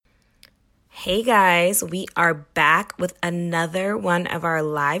Hey guys, we are back with another one of our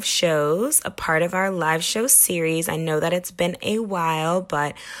live shows, a part of our live show series. I know that it's been a while,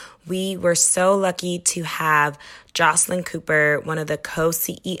 but we were so lucky to have Jocelyn Cooper, one of the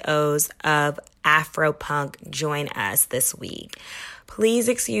co-CEOs of Afropunk, join us this week. Please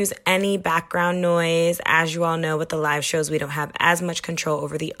excuse any background noise. As you all know, with the live shows, we don't have as much control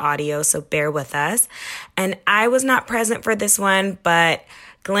over the audio, so bear with us. And I was not present for this one, but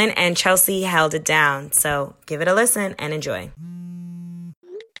Glenn and Chelsea held it down, so give it a listen and enjoy.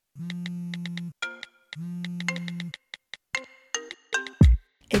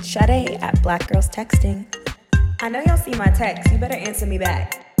 It's Sade at Black Girls Texting. I know y'all see my text. You better answer me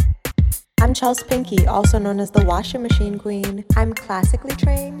back. I'm Chelsea Pinky, also known as the washing machine queen. I'm classically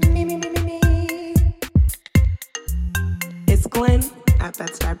trained. Me. It's Glenn at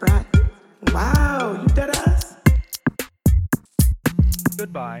Bed-Stuy Brat. Wow, you dead ass?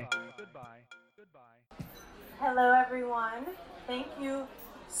 Goodbye. Hello, everyone. Thank you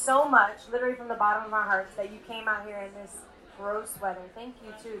so much, literally from the bottom of our hearts, that you came out here in this gross weather. Thank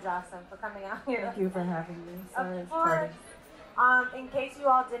you, too, Jocelyn, for coming out here. Thank you for having me. Sorry, of course. In case you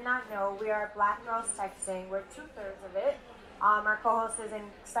all did not know, we are Black Girls Texting. We're 2/3 of it. Our co-host is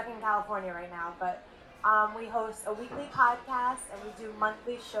stuck in California right now, but we host a weekly podcast, and we do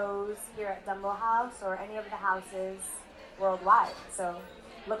monthly shows here at Dumbo House or any of the houses worldwide. So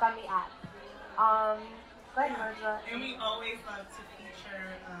look on the app. Go ahead, Marjorie. And we always love to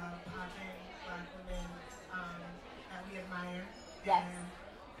feature popping Black women that we admire. Yes. And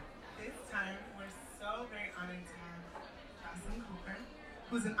this time, we're so very honored to have Jocelyn Cooper,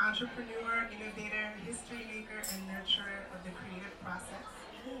 who's an entrepreneur, innovator, history maker, and nurturer of the creative process.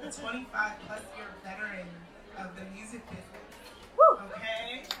 A 25-plus year veteran of the music business. Woo.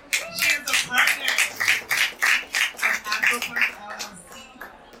 Okay? She is a partner of Afropunk LLC,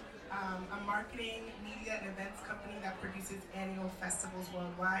 a marketing, media, and events company that produces annual festivals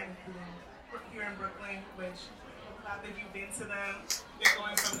worldwide, including here in Brooklyn, which I'm glad that you've been to them. They're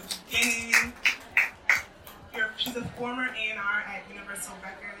going from the beginning. She's a former A&R at Universal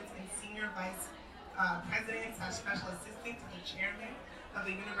Records and senior vice president / special assistant to the chairman of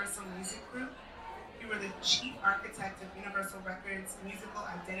the Universal Music Group. You were the chief architect of Universal Records' musical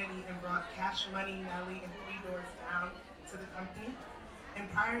identity and brought Cash Money, Nelly, and Three Doors Down to the company. And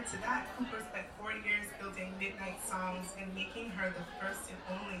prior to that, Cooper spent 4 years building Midnight Songs and making her the first and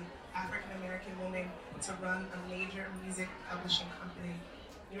only African-American woman to run a major music publishing company.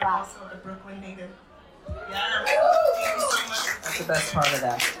 You're also a Brooklyn native. Yeah. Thank you so much. That's the best part of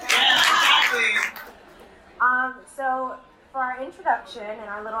that. Yeah, exactly. So for our introduction and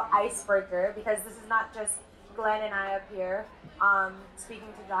our little icebreaker, because this is not just Glenn and I up here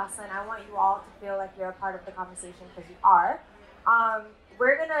speaking to Jocelyn, I want you all to feel like you're a part of the conversation, because you are.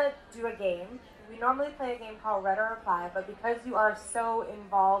 We're gonna do a game. We normally play a game called Red or Reply, but because you are so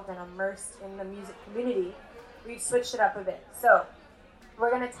involved and immersed in the music community, we've switched it up a bit. So we're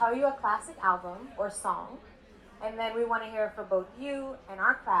gonna tell you a classic album or song, and then we want to hear for both you and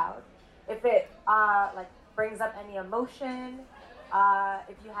our crowd if it brings up any emotion.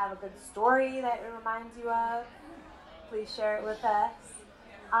 If you have a good story that it reminds you of, please share it with us.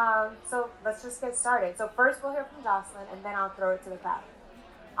 So let's just get started. So first we'll hear from Jocelyn, and then I'll throw it to the crowd.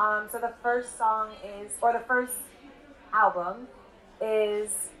 So the first song the first album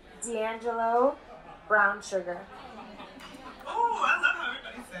is D'Angelo, Brown Sugar. Oh, I love how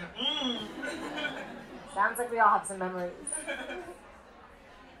everybody said, Sounds like we all have some memories.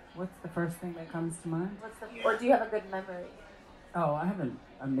 What's the first thing that comes to mind? Or do you have a good memory? Oh, I have an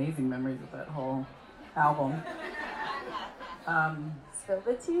amazing memories of that whole album. Spill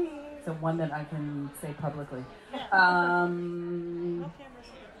the tea. So one that I can say publicly.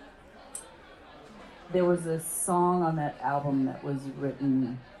 There was a song on that album that was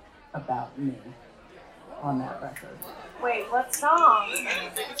written about me on that record. Wait, what song?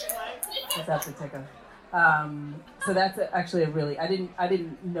 Just have to take so that's actually I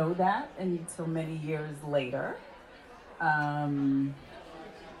didn't know that until many years later. But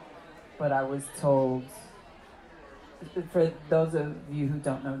I was told, for those of you who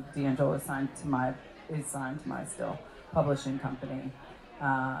don't know, D'Angelo is signed to my still publishing company.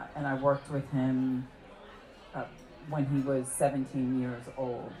 And I worked with him when he was 17 years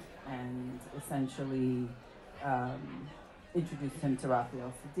old, and essentially introduced him to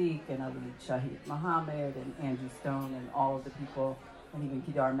Raphael Sadiq and Ali Shaheed Muhammad and Angie Stone and all of the people, and even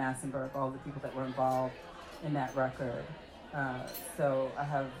Kedar Massenberg, all the people that were involved in that record. So I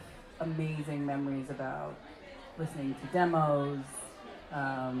have amazing memories about listening to demos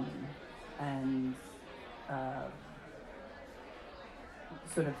and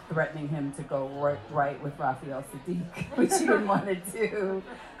sort of threatening him to go right with Raphael Sadiq, which he didn't want to do.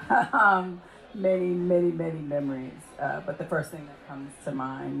 Many memories. But the first thing that comes to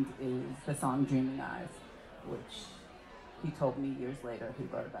mind is the song Dreaming Eyes, which he told me years later he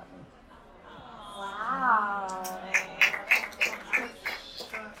wrote about me. Wow.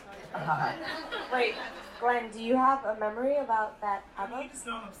 Wait, Glenn, do you have a memory about that album? You just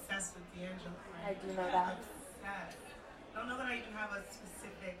know I'm obsessed with D'Angelo. I Right? do know that. Obsessed. I don't know that I even have a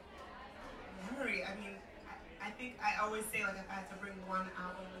specific memory. I mean, I think I always say, like, if I had to bring one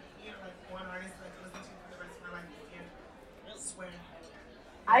album with me or like one artist like to listen to for the rest of my life, it's D'Angelo. I swear.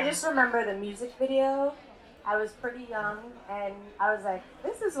 I just remember the music video. I was pretty young, and I was like,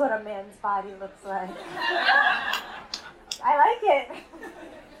 this is what a man's body looks like. I like it.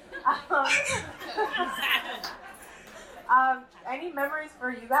 Any memories for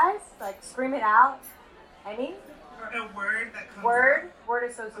you guys? Like, scream it out. Any? A word that comes Word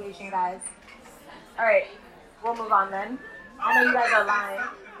association, guys. All right, we'll move on then. I know you guys are lying.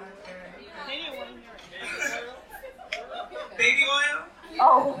 Baby oil?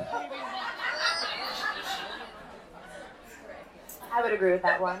 Oh. I would agree with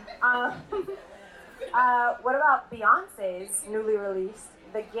that one. What about Beyonce's newly released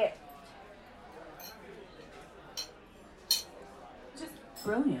The Gift? Just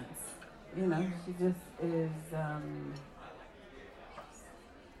brilliance. You know, she just is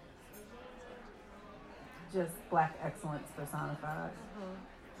just Black excellence personified.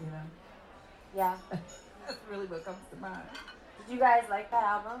 Mm-hmm. You know? Yeah. That's really what comes to mind. Did you guys like that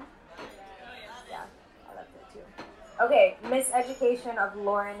album? Yeah, I loved it too. Okay, Miseducation of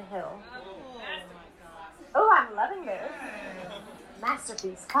Lauryn Hill. Oh, I'm loving this.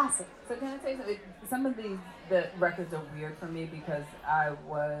 Masterpiece, classic. So can I tell you something? Some of the records are weird for me because I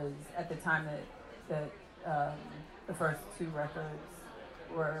was, at the time that the first two records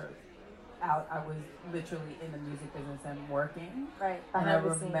were out, I was literally in the music business and working. Right, and I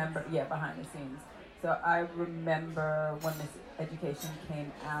remember, behind the scenes. So I remember when this education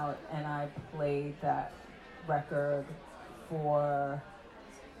came out and I played that record for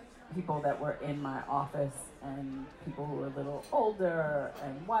people that were in my office and people who were a little older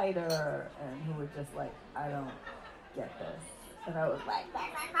and whiter and who were just like, I don't get this. And I was like,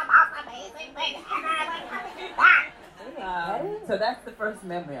 so that's the first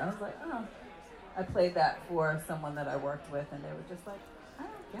memory. I was like, oh. I played that for someone that I worked with and they were just like, I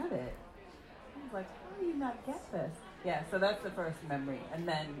don't get it. I was like, how do you not get this? Yeah, so that's the first memory. And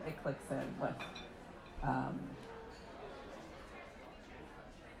then it clicks in with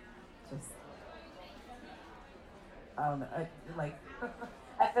just, I don't know, I feel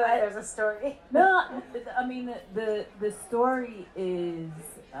like there's a story. No, I mean, the story is,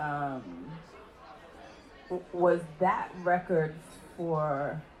 was that record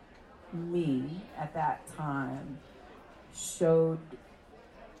for me at that time showed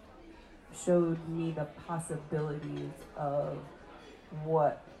me the possibilities of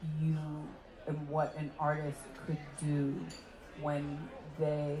what you and what an artist could do when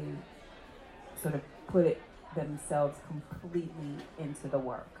they sort of put it themselves completely into the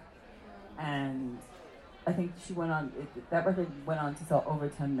work. And I think she went on, that record went on to sell over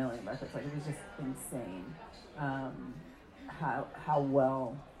 10 million records. Like, it was just insane how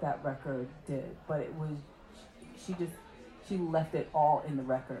well that record did. But it was, she left it all in the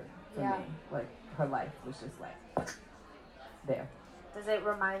record for me. Like, her life was just like, there. Does it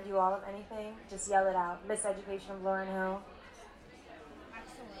remind you all of anything? Just yell it out. Miseducation of Lauryn Hill.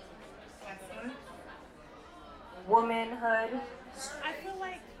 Excellent. Womanhood. I feel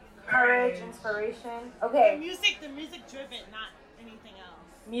like Courage, inspiration. Okay. the music driven, not anything else.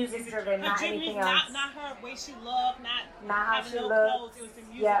 Music driven, not anything else. Not her way she looked, not how having she no looked. clothes. It was the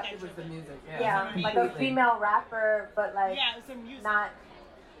music. Yeah. It was the music, Yeah, like a female rapper, but like it's the music. not.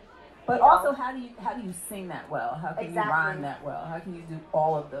 But also, how do you sing that well? How can Exactly. you rhyme that well? How can you do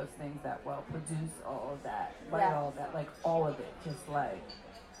all of those things that well? Produce all of that, write all of that, like all of it, just like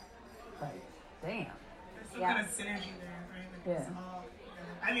damn. There's some kind of synergy there, right? Like it's all,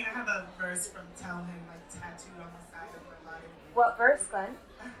 I mean, I have a verse from Tell Him like tattooed on the side of my body. What verse, Glenn?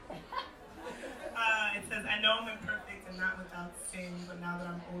 It says, I know I'm imperfect and not without sin, but now that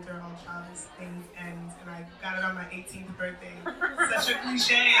I'm older, all childish things end. And I got it on my 18th birthday. Such a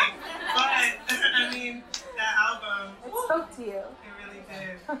cliche. But, I mean, that album. It spoke to you. It really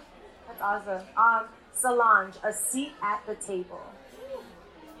did. That's awesome. Solange, A Seat at the Table.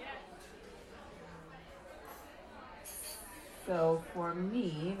 So for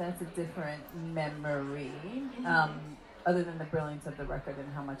me, that's a different memory. Other than the brilliance of the record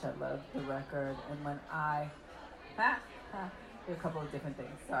and how much I love the record, and when I, a couple of different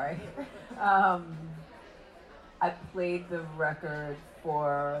things. Sorry. I played the record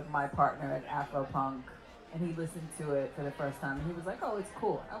for my partner at Afropunk, and he listened to it for the first time, and he was like, "Oh, it's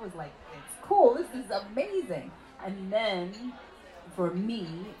cool." I was like, "It's cool. This is amazing." And then, for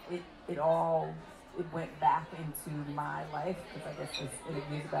me, it went back into my life, because I guess this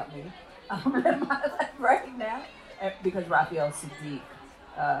interview is about me in my life right now, because Raphael Sadiq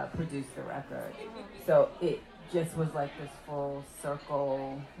produced the record. So it just was like this full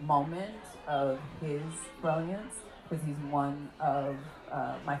circle moment of his brilliance, because he's one of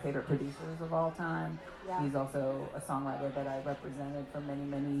my favorite producers of all time. Yeah. He's also a songwriter that I represented for many,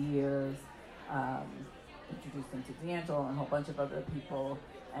 many years. Introduced him to D'Angelo and a whole bunch of other people,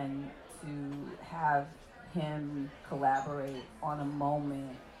 and to have him collaborate on a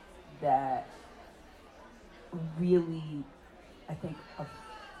moment that really, I think,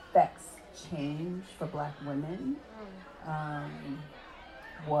 affects change for Black women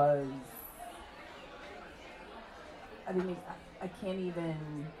was, I mean, I can't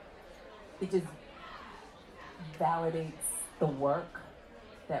even, it just validates the work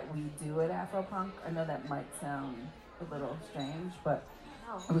that we do at Afropunk. I know that might sound a little strange, but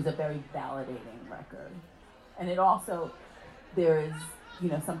it was a very validating record. And it also, there is,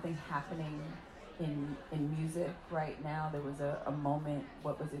 something happening in music right now. There was a moment,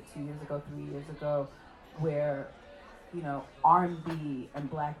 what was it, 2 years ago, 3 years ago, where, R&B and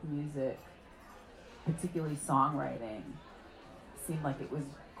Black music, particularly songwriting, seemed like it was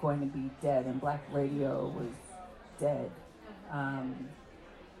going to be dead, and Black radio was dead.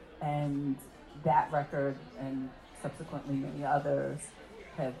 And that record, and subsequently many others,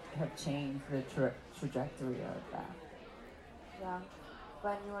 have changed the trajectory of that. Yeah.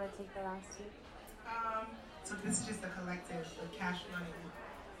 Glenn, you want to take the last two? So this is just a collective, the Cash Money,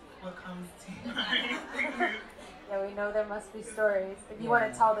 what comes to mind. Yeah, we know there must be stories. If you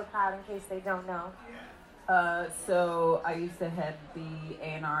want to tell the crowd in case they don't know. So I used to head the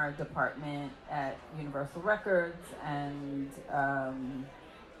A&R department at Universal Records, and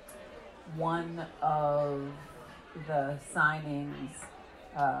one of the signings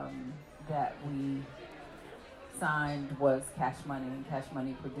that we signed was Cash Money, and Cash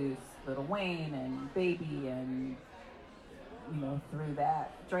Money produced Lil Wayne and Baby, and through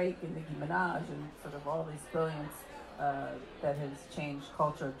that Drake and Nicki Minaj, and sort of all this brilliance that has changed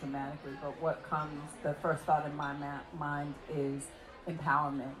culture dramatically. But what comes, the first thought in my mind is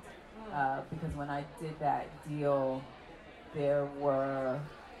empowerment, because when I did that deal, there were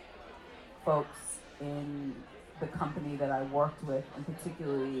folks in the company that I worked with, and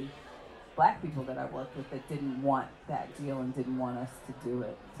particularly Black people that I worked with, that didn't want that deal and didn't want us to do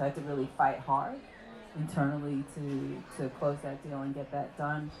it. So I had to really fight hard internally to close that deal and get that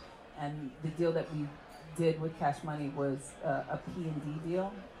done. And the deal that we did with Cash Money was a P&D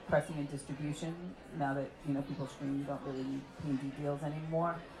deal, pressing and distribution. Now that people stream, you don't really need P&D deals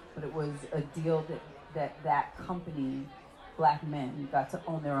anymore. But it was a deal that company, Black men, got to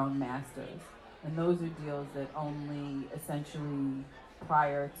own their own masters. And those are deals that only essentially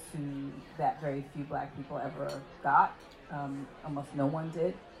prior to that very few Black people ever got. Almost no one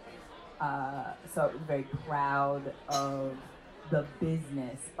did. So I was very proud of the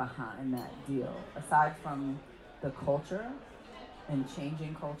business behind that deal. Aside from the culture and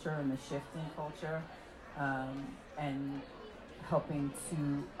changing culture and the shift in culture, and helping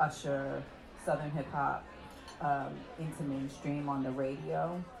to usher Southern hip hop into mainstream on the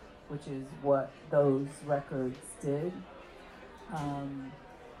radio, which is what those records did. I'm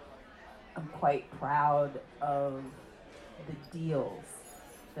quite proud of the deals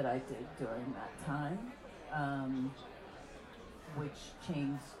that I did during that time, which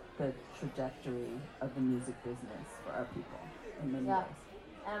changed the trajectory of the music business for our people in many ways.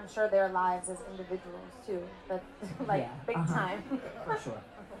 And I'm sure their lives as individuals too, but big time. For sure.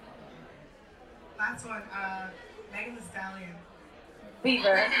 Last one, Megan Thee Stallion.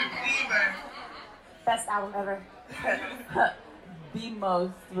 Fever. Fever. Best album ever. The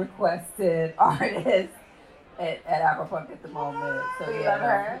most requested artist at Afropunk at the moment. So we love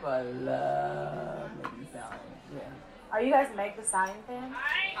her. People love Megan Thee Stallion. Yeah. Are you guys Meg Thee Stallion fans?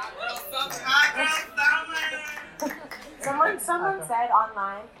 Someone said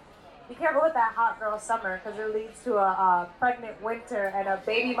online, be careful with that hot girl summer because it leads to a pregnant winter and a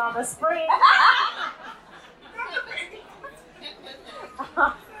baby mama spring.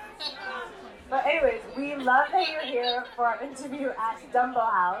 But anyways, we love that you're here for our interview at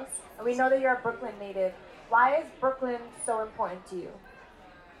Dumbo House, and we know that you're a Brooklyn native. Why is Brooklyn so important to you?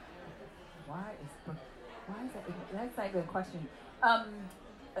 Why is that? That's not a good question.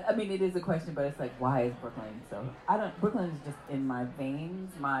 I mean, it is a question, but it's like, why is Brooklyn so? I don't. Brooklyn is just in my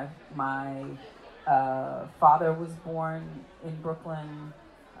veins. My father was born in Brooklyn,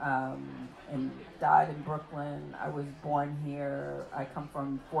 and died in Brooklyn. I was born here. I come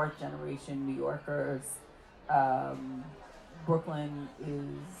from fourth generation New Yorkers. Brooklyn is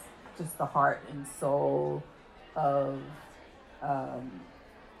just the heart and soul of,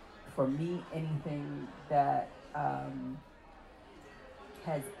 for me, anything that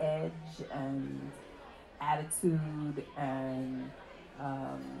has edge and attitude and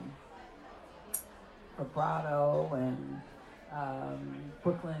vibrato, and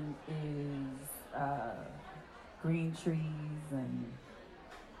Brooklyn is green trees and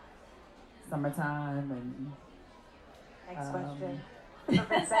summertime and Next question.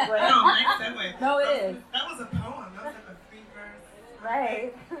 Perfect segue. No, nice segue. No, it is. That was a poem. That was like a free verse.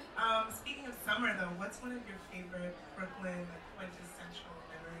 Right. Speaking of summer, though, what's one of your favorite Brooklyn quintessential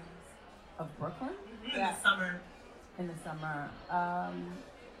memories? Of Brooklyn? Mm-hmm. In the summer. In the summer.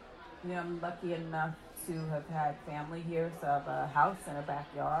 You know, I'm lucky enough to have had family here, so I have a house and a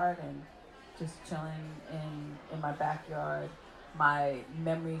backyard, and just chilling in my backyard. My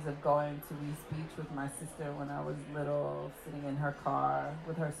memories of going to East Beach with my sister when I was little, sitting in her car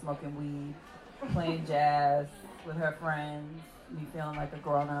with her smoking weed, playing jazz with her friends, me feeling like a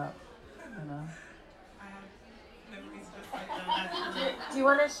grown-up, you know. I have memories just like that, actually. Do you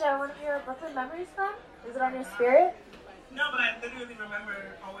want to share one of your Brooklyn memories, friend? Is it on your spirit? No, but I literally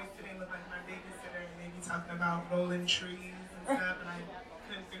remember always sitting with like my babysitter and they'd be talking about rolling trees and stuff, and I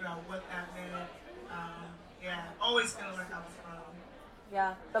couldn't figure out what that meant. Yeah, always feeling like I was from.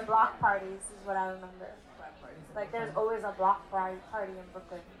 Yeah, the block parties is what I remember. Like there's always a block party in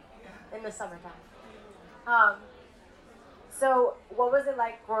Brooklyn in the summertime. So what was it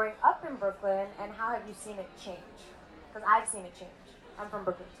like growing up in Brooklyn, and how have you seen it change? Because I've seen it change. I'm from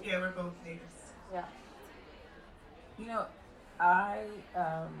Brooklyn too. Yeah, we're both natives. Yeah. You know, I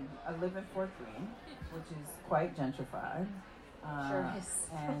live in Fort Greene, which is quite gentrified. Sure is.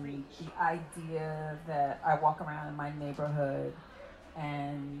 And the idea that I walk around in my neighborhood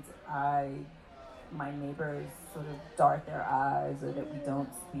and my neighbors sort of dart their eyes, or that we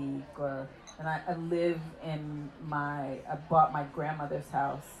don't speak, and I live in I bought my grandmother's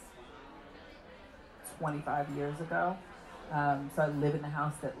house 25 years ago. So I live in the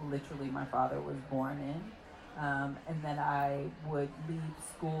house that literally my father was born in. And then I would leave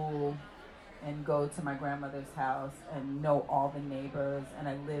school and go to my grandmother's house and know all the neighbors. And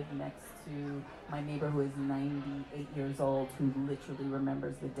I live next to my neighbor who is 98 years old, who literally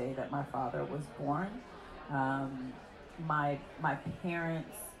remembers the day that my father was born. My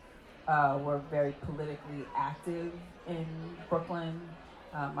parents were very politically active in Brooklyn.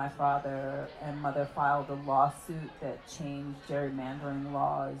 My father and mother filed a lawsuit that changed gerrymandering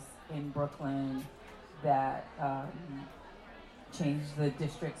laws in Brooklyn, that changed the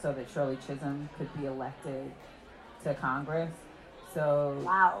district so that Shirley Chisholm could be elected to Congress. So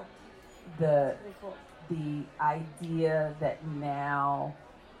wow, the pretty cool. The idea that now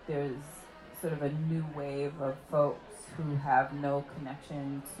there's sort of a new wave of folks who have no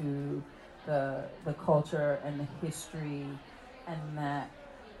connection to the culture and the history, and that,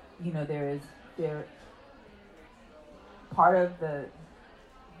 you know, there part of the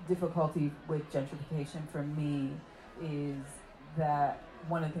difficulty with gentrification for me is that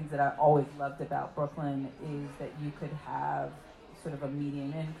one of the things that I always loved about Brooklyn is that you could have sort of a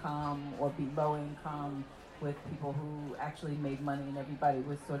median income or be low income with people who actually made money, and everybody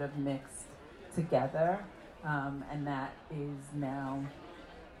was sort of mixed together, and that is now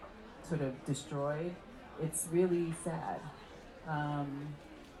sort of destroyed. It's really sad. And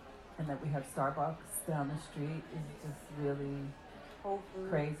that we have Starbucks down the street is just really Whole Foods,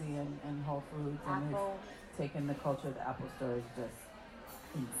 crazy, and Whole Foods, and Apple. it's taken the culture of the Apple Store is just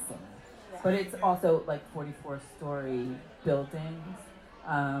insane. Yeah. But it's also like 44-story buildings,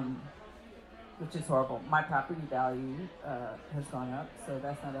 which is horrible. My property value has gone up, so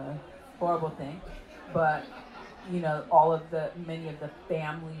that's not a horrible thing. But, you know, many of the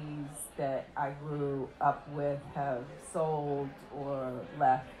families that I grew up with have sold or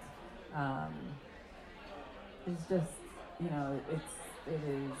left. It's just, you know, it's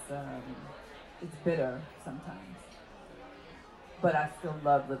bitter sometimes. But I still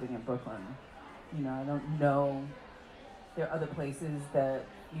love living in Brooklyn. You know, I don't know. There are other places that,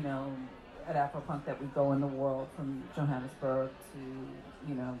 you know, at Afropunk that we go in the world, from Johannesburg to,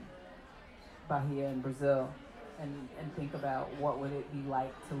 you know, Bahia in Brazil, and think about what would it be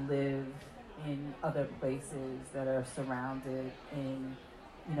like to live in other places that are surrounded in,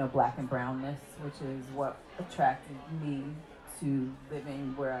 you know, black and brownness, which is what attracted me to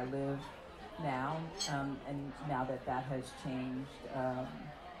living where I live now, and now that that has changed,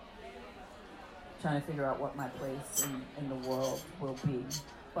 trying to figure out what my place in the world will be.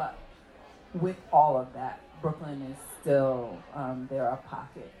 But with all of that, Brooklyn is still, there are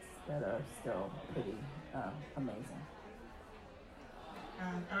pockets that are still pretty amazing.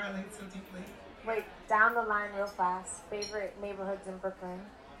 I relate so deeply. Wait, down the line real fast. Favorite neighborhoods in Brooklyn?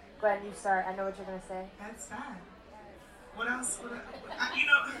 Glenn, you start. I know what you're going to say. That's sad. What else? You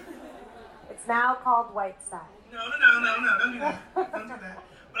know. It's now called White Style. No, don't do that. Don't do that.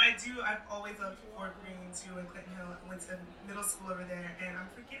 But I've always loved Fort Greene too, and Clinton Hill. I went to middle school over there, and I'm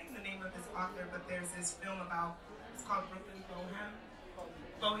forgetting the name of this author, but there's this film it's called Brooklyn Bohem,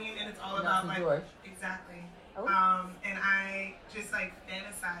 and it's all about like, George. Exactly. Oh. And I just like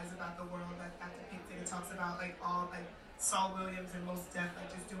fantasize about the world that depicted. It talks about like all like Saul Williams and Mos Def like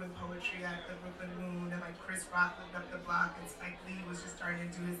just doing poetry at the Brooklyn Moon, and like Chris Rock lived up the block, and Spike Lee was just starting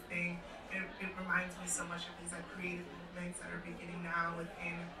to do his thing. It reminds me so much of these like creative movements that are beginning now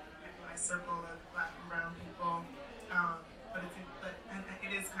within my circle of Black and brown people. But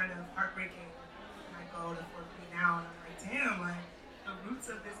it is kind of heartbreaking when I go to Fort Greene now, and I'm like, damn, like the roots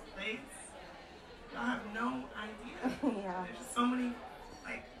of this place. I have no idea. Yeah. There's just so many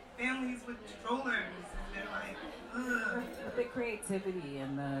like families with strollers, and they're like, ugh. But the creativity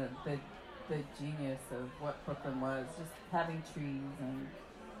and the genius of what Brooklyn was, just having trees and,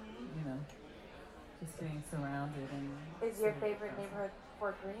 you know, just being surrounded. And Is your favorite neighborhood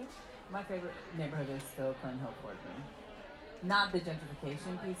Fort Greene? my favorite neighborhood is still Clinton Hill, Fort Greene. Not the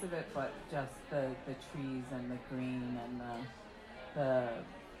gentrification piece of it, but just the trees and the green and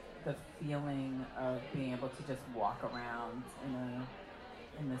the feeling of being able to just walk around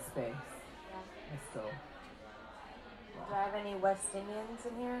in the space. Yeah. Is still. Do I have any West Indians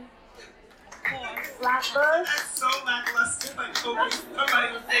in here? Course. Flatbush? That's so lackluster. Like, hoping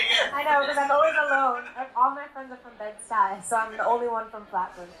somebody would say it. I know, because I'm always alone. All my friends are from Bed-Stuy, so I'm the only one from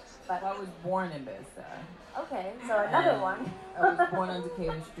Flatbush. But I was born in Bed-Stuy. Okay, so another And one. I was born on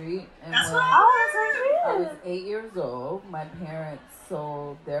Decatur Street, and That's when right. Oh, I that's was so 8 years old, my parents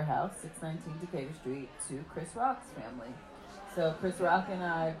sold their house, 619 Decatur Street, to Chris Rock's family. So Chris Rock and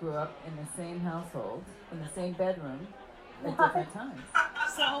I grew up in the same household, in the same bedroom, at different times.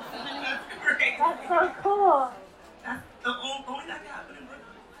 So funny. That's great. That's so cool. That's the only that can happen in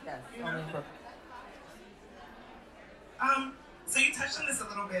Brooklyn. Yes, You only know? for So you touched on this a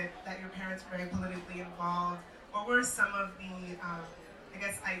little bit, that your parents were very politically involved. What were some of the, I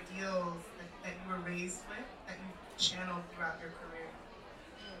guess, ideals that you were raised with, that you channeled throughout your career?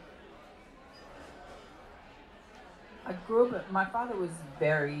 I grew up, my father was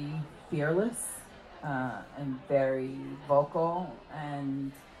very fearless and very vocal,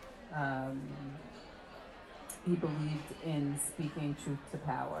 and he believed in speaking truth to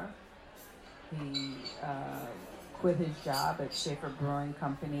power. He quit his job at Schaefer Brewing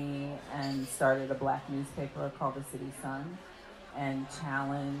Company and started a black newspaper called the City Sun, and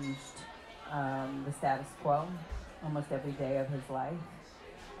challenged the status quo almost every day of his life.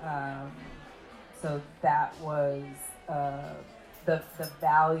 So that was the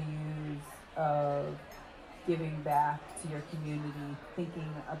values of giving back to your community, thinking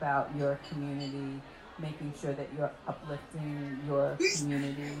about your community, making sure that you're uplifting your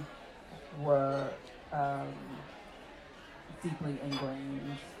community were deeply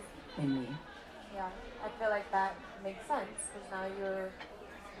ingrained in me. Yeah, I feel like that makes sense, because now you're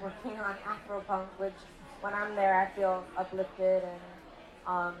working on Afropunk, which when I'm there I feel uplifted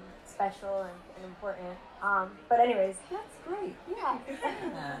and special and important. But anyways, That's great. yeah,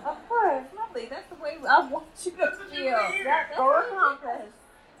 Yeah. of course. Lovely. That's the way I want you to feel. Yeah, go accomplish.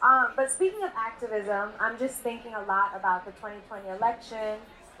 But speaking of activism, I'm just thinking a lot about the 2020 election.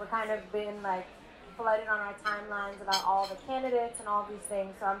 We're kind of been like flooded on our timelines about all the candidates and all these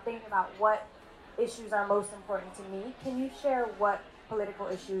things. So I'm thinking about what issues are most important to me. Can you share what political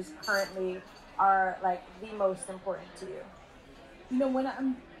issues currently are like the most important to you? You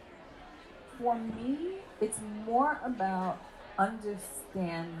know, for me, it's more about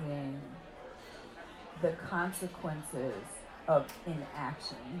understanding the consequences of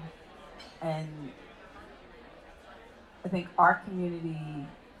inaction. And I think our community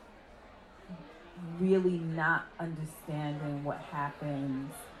really not understanding what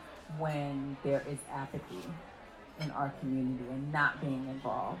happens when there is apathy in our community and not being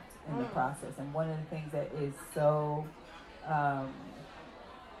involved in the process. And one of the things that is so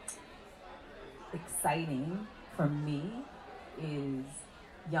exciting for me is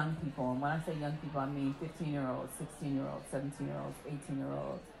young people. And when I say young people, I mean 15-year-olds, 16-year-olds, 17-year-olds,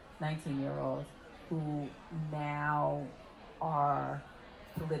 18-year-olds, 19-year-olds, who now are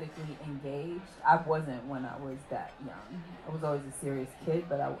politically engaged. I wasn't when I was that young. I was always a serious kid,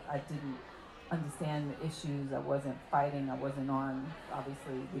 but I didn't understand the issues. I wasn't fighting. I wasn't on,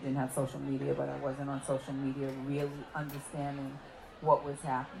 obviously, we didn't have social media, but I wasn't on social media really understanding what was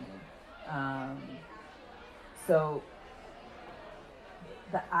happening. So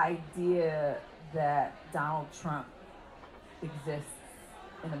the idea that Donald Trump exists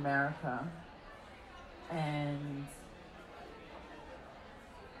in America, and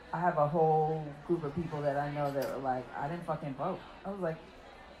I have a whole group of people that I know that were like, I didn't fucking vote. I was like,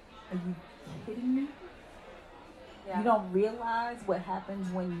 are you kidding me? Yeah. You don't realize what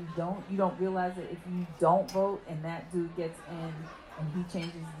happens when you don't. You don't realize that if you don't vote and that dude gets in and he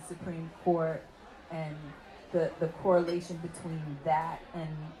changes the Supreme Court, and the correlation between that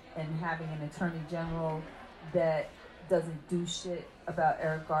and having an attorney general that doesn't do shit about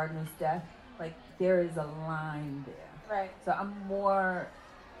Eric Gardner's death, like there is a line there. Right. So I'm more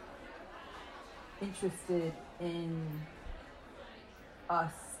interested in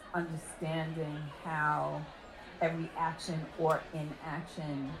us understanding how every action or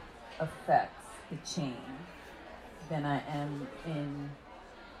inaction affects the change than I am in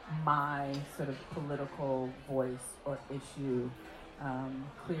my sort of political voice or issue.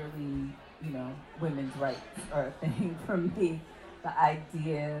 Clearly, you know, women's rights are a thing for me. The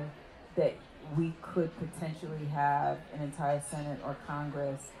idea that we could potentially have an entire Senate or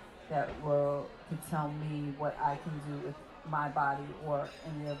Congress that could tell me what I can do with my body or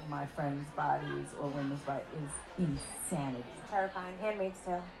any of my friends' bodies or women's bodies is insanity. Terrifying. Handmaid's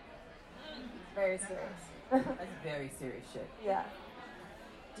Tale. Very serious. That's very serious shit. Yeah.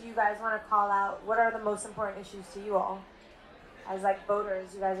 Do you guys want to call out, what are the most important issues to you all? As like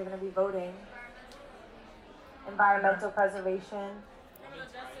voters, you guys are going to be voting. Environmental preservation.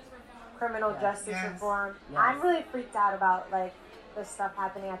 Criminal justice reform. Yes. I'm really freaked out about like the stuff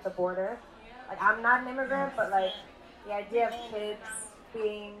happening at the border. Like I'm not an immigrant, but like the idea of kids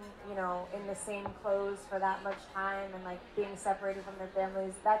being, you know, in the same clothes for that much time and like being separated from their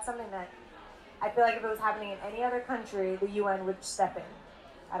families, that's something that I feel like if it was happening in any other country, the UN would step in.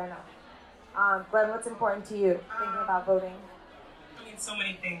 I don't know. Glenn, what's important to you thinking about voting? I mean, so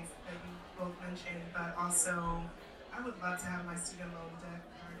many things that you both mentioned, but also I would love to have my student loan debt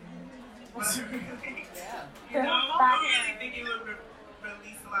pardoned. But I really, you know, I really think it would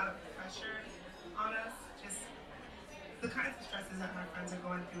release a lot of pressure on us. Just the kinds of stresses that my friends are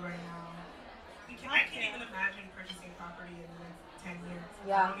going through right now. I can't even imagine purchasing property in the next 10 years.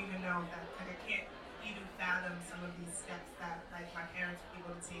 Yeah. I don't even know that. Like, I can't even fathom some of these steps that like my parents were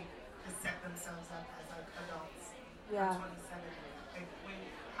able to take to set themselves up as like adults. Yeah. I'm 27. Like,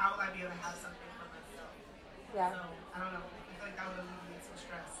 how will I be able to have something for myself? Yeah. So I don't know. I feel like that would alleviate some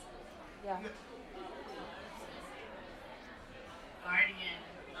stress. Yeah. Guardian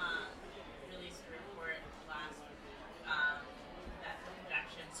released a report last week that the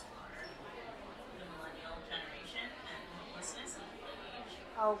projections for the millennial generation and homelessness and age.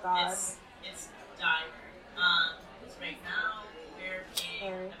 Oh God. It's dire. Because right now we're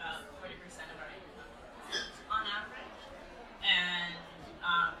paying about 40% of our income on average, and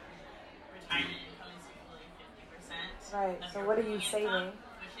retirement income is usually 50%. Right. Of So your what are you income, saving?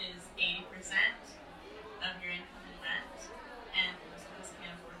 which is 80% of your income in rent, and most of us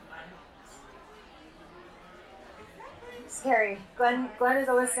can't afford to buy homes. Scary. Glenn is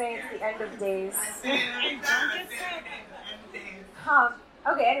always saying it's the end of days.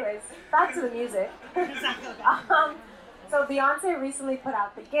 Okay, anyways, back to the music. So Beyonce recently put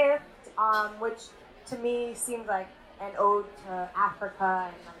out The Gift, which to me seemed like an ode to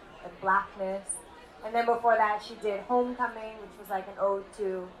Africa and blackness. And then before that, she did Homecoming, which was like an ode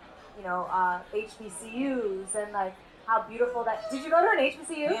to, you know, HBCUs and like how beautiful that. Did you go to an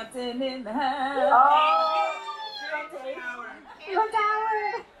HBCU? Hampton in the house. Oh, you went to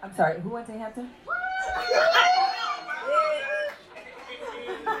Howard. I'm sorry, who went to Hampton?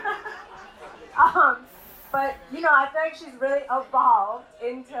 But you know, I feel like she's really evolved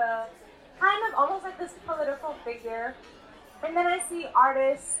into kind of almost like this political figure. And then I see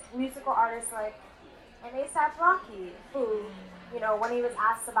artists, musical artists like an A$AP Rocky, who, you know, when he was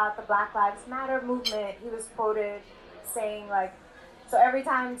asked about the Black Lives Matter movement, he was quoted saying like, so every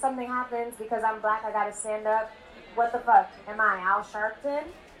time something happens because I'm black, I gotta stand up. What the fuck? Am I Al Sharpton?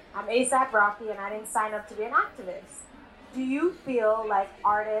 I'm A$AP Rocky and I didn't sign up to be an activist. Do you feel like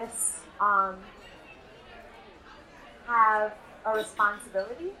artists have a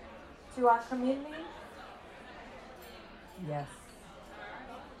responsibility to our community? Yes.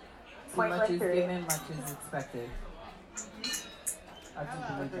 Too Point much blank is period. given, much is expected. I do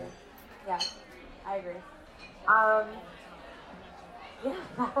believe that. Yeah, I agree. Yeah,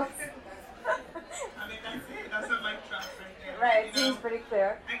 that was, I mean, that's it. That's a mic drop right there. right, You it seems know? pretty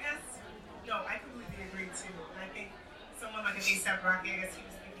clear. I guess, no, I completely agree too. And I think someone like an A$AP Rocky, I guess he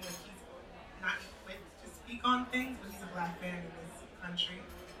was thinking like he's not equipped to speak on things, but he's a black man in this country.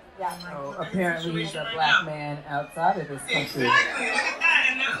 Yeah. And, like, Oh, look at his apparently he's a situation right black now. man outside of this country. Exactly. Look at that.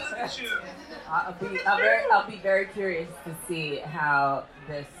 And now look at you. I'll be very curious to see how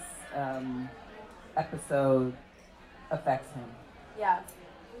this episode affects him. Yeah.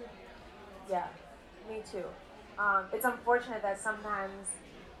 Yeah. Me too. It's unfortunate that sometimes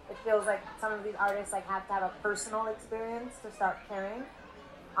it feels like some of these artists like have to have a personal experience to start caring.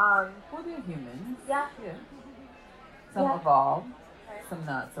 Well, they're humans. Yeah. Yeah. Some Yeah. evolve, Right. some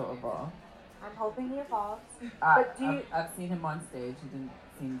not so evolved. I'm hoping he evolves. I, But do you- I've seen him on stage. He didn't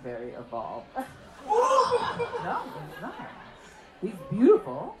seem very evolved. No, he's not. He's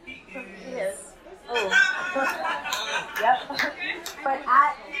beautiful. He He is. is. Oh. Yep. But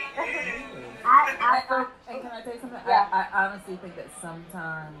at Afro, And can I tell you something? Yeah. I honestly think that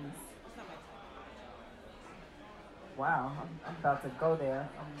sometimes. Wow, I'm about to go there.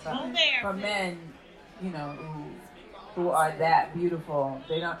 Go there. For men, you know, who are that beautiful,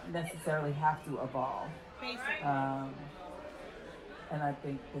 they don't necessarily have to evolve. Basically. And I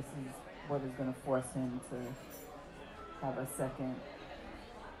think this is what is going to force him to have a second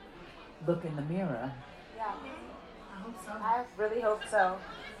look in the mirror. yeah, I hope so. I really hope so.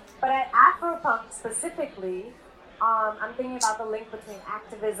 But at Afropunk specifically, I'm thinking about the link between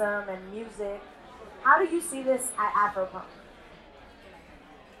activism and music. How do you see this at Afropunk?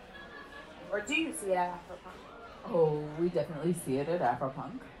 Or do you see it at Afropunk? Oh, we definitely see it at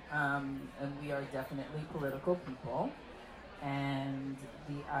Afropunk. And we are definitely political people. And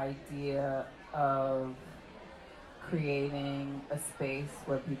the idea of creating a space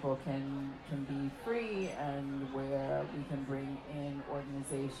where people can be free and where we can bring in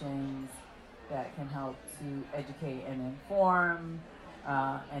organizations that can help to educate and inform,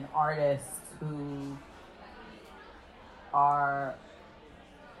 and artists who are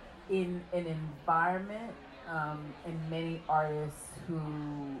in an environment, and many artists who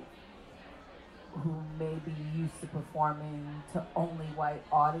may be used to performing to only white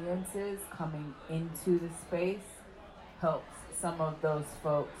audiences coming into the space helps some of those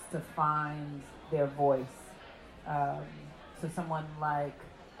folks to find their voice. So someone like,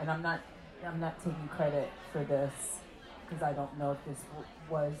 and I'm not taking credit for this because I don't know if this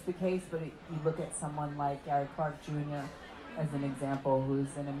was the case, but you look at someone like Gary Clark Jr. as an example,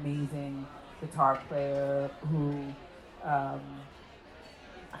 who's an amazing guitar player who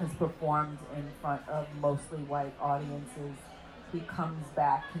has performed in front of mostly white audiences. He comes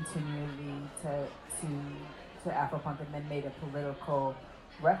back continually to Afropunk and then made a political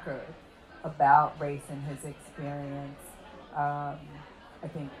record about race and his experience. I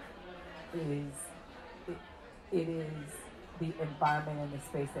think it is the environment and the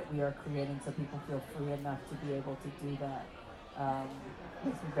space that we are creating so people feel free enough to be able to do that.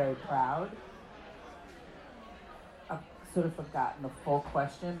 Makes me very proud. I've sort of forgotten the full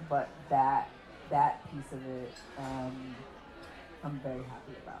question, but that piece of it, I'm very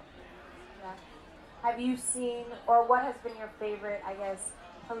happy about. Yeah. Have you seen, or what has been your favorite, I guess,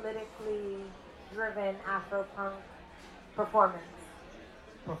 politically driven Afropunk performance?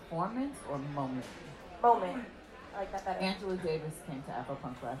 Performance or moment? Moment. I like that better. Angela Davis came to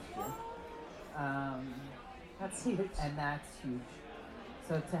Afropunk last year. That's huge. And that's huge.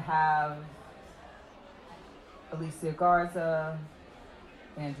 So to have Alicia Garza,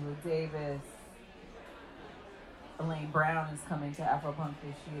 Angela Davis, Elaine Brown is coming to Afropunk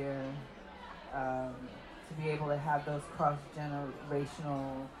this year. To be able to have those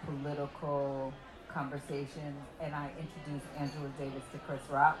cross-generational political conversations, and I introduced Angela Davis to Chris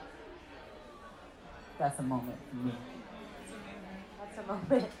Rock. That's a moment for me. That's a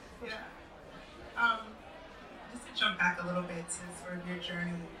moment. Yeah. Just to jump back a little bit to sort of your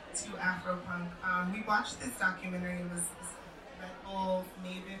journey to Afropunk, we watched this documentary. It was this Red Bull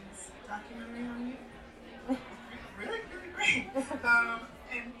Mavens documentary on you. Really, really great.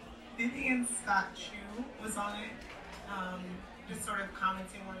 And Vivian Scott Chu was on it, just sort of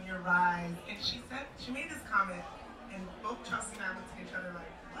commenting on your rise. And she made this comment, and both Chelsea and I looked at each other like,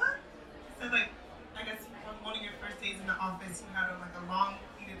 what? She said, like, I guess on one of your first days in the office, you had on like a long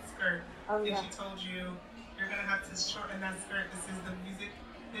pleated skirt. Oh, yeah. And she told you, you're gonna have to shorten that skirt. This is the music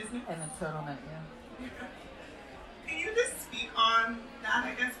business. And a turtleneck, yeah. Can you just speak on that?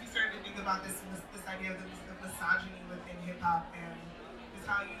 I guess we started to think about this idea of the misogyny within hip hop and just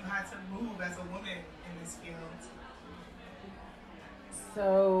how you had to move as a woman in this field.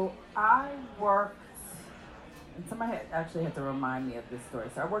 So I worked and somebody actually had to remind me of this story.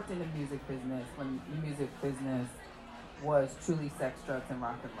 So I worked in the music business when the music business was truly sex, drugs, and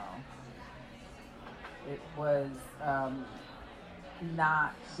rock and roll. It was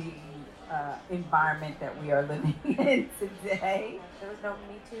not the environment that we are living in today. There was no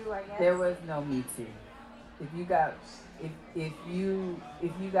Me Too, I guess. There was no Me Too. If you got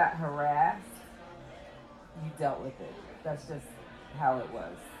harassed, you dealt with it. That's just how it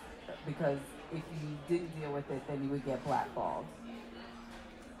was. Because if you didn't deal with it, then you would get blackballed.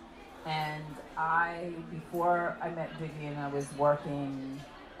 And before I met Vivian, I was working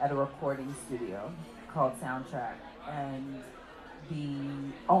at a recording studio called Soundtrack, and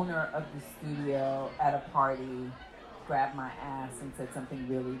the owner of the studio at a party grabbed my ass and said something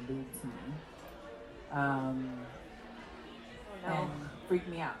really rude to me. And freaked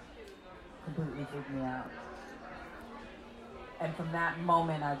me out. Completely freaked me out. And from that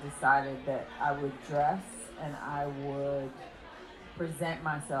moment, I decided that I would dress and I would present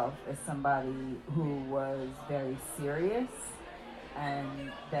myself as somebody who was very serious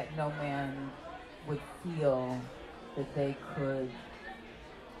and that no man would feel that they could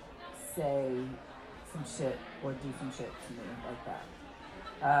say some shit or do some shit to me like that.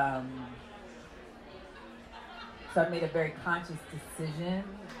 So I made a very conscious decision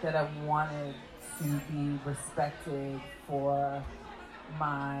that I wanted to be respected for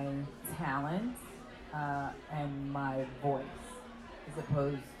my talent and my voice, as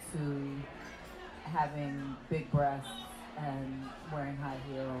opposed to having big breasts and wearing high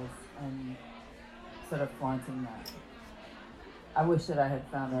heels and sort of flaunting that. I wish that I had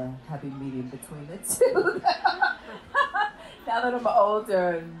found a happy medium between the two. Now that I'm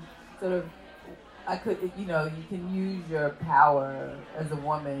older and sort of, I could, you can use your power as a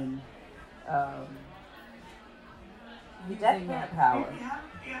woman. Using that power.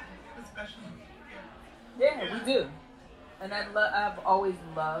 Yeah, especially. Yeah, we do. And I've always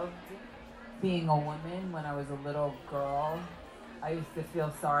loved being a woman. When I was a little girl, I used to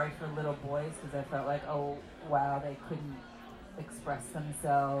feel sorry for little boys because I felt like, oh, wow, they couldn't express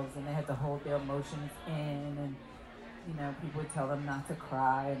themselves and they had to hold their emotions in, and people would tell them not to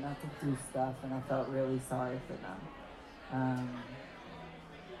cry and not to do stuff, and I felt really sorry for them.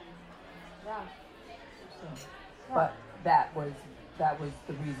 Yeah. But that was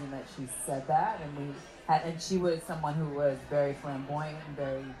the reason that she said that, and she was someone who was very flamboyant and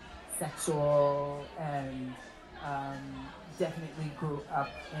very sexual, and definitely grew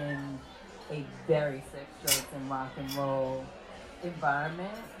up in a very sex, drugs, and rock and roll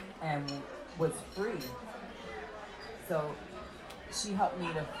environment and was free. So she helped me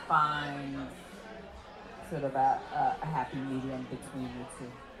to find sort of a happy medium between the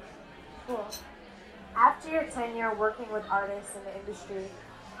two. Cool. After your tenure working with artists in the industry,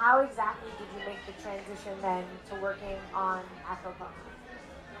 how exactly did you make the transition then to working on Afropunk?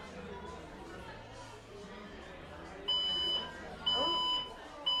 Oh,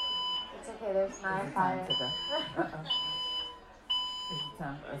 it's okay, there's not fire. Is it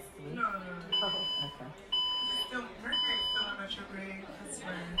time for us to leave? No. Okay. Still, Mercury's still on retrograde. I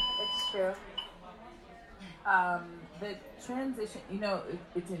swear. It's true. The transition, it's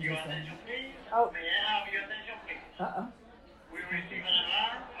interesting. Your attention, please. Oh. May I have your attention, please? We received an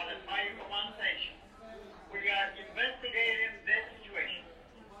alarm at the fire command station. We are investigating the situation.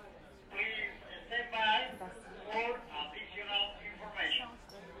 Please stand by for additional information.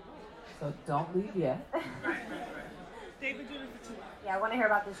 So don't leave yet. David, do it for 2 hours. Yeah, I want to hear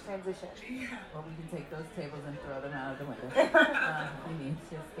about this transition. Well, we can take those tables and throw them out of the window. We need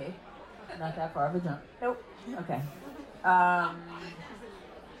to escape. Not that far of a jump. Nope. Okay.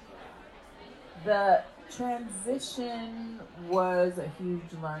 The transition was a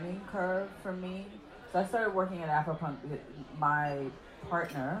huge learning curve for me. So I started working at Afropunk. My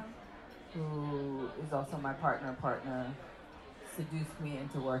partner, who is also my partner, seduced me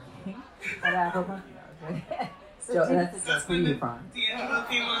into working at Afropunk. So that's a joke. Where you from?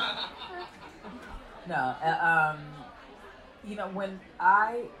 No, when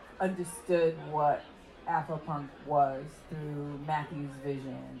I understood what Afropunk was through Matthew's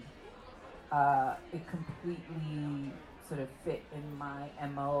vision, it completely sort of fit in my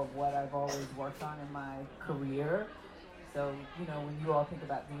MO of what I've always worked on in my career. So, when you all think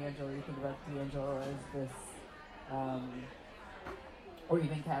about D'Angelo, you think about D'Angelo as this, or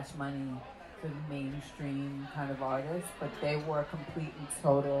even Cash Money, sort of mainstream kind of artist, but they were complete and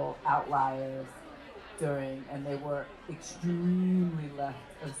total outliers and they were extremely left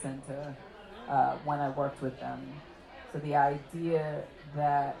of center when I worked with them. So the idea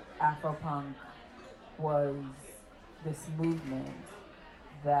that Afropunk was this movement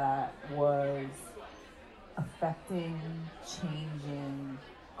that was affecting, changing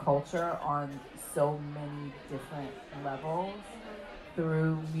culture on so many different levels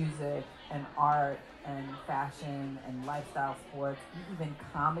through music and art and fashion and lifestyle sports, even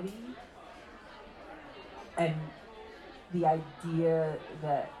comedy. And the idea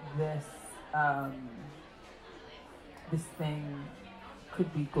that this thing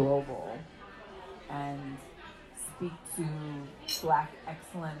could be global and speak to Black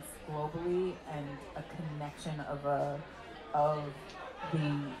excellence globally and a connection of the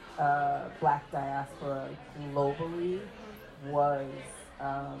Black diaspora globally was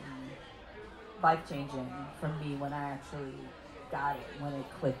life-changing for me when I actually got it, when it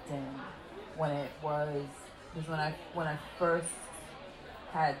clicked in, when I first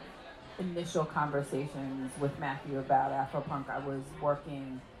had initial conversations with Matthew about Afropunk. I was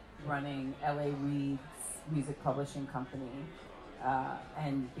running LA Reid's music publishing company,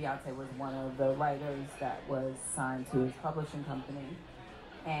 and Beyonce was one of the writers that was signed to his publishing company.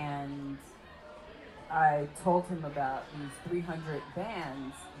 And I told him about these 300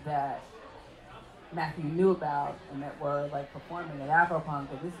 bands that Matthew knew about and that were like performing at Afropunk.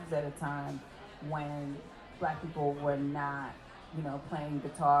 And this was at a time when Black people were not, playing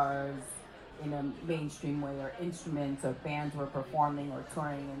guitars in a mainstream way, or instruments, or bands were performing or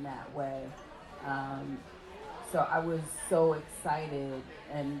touring in that way. So I was so excited,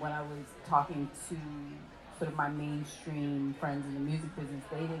 and when I was talking to sort of my mainstream friends in the music business,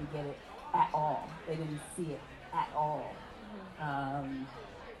 they didn't get it at all. They didn't see it at all.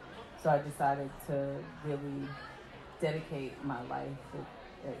 So I decided to really dedicate my life,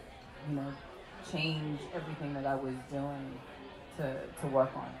 change everything that I was doing to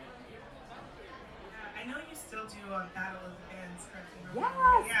work on. I know you still do Battle of the Bands, correct me if I'm Yes,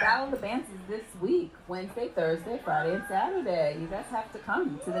 wrong. Yeah. Battle of the Bands is this week, Wednesday, Thursday, Friday, and Saturday. You guys have to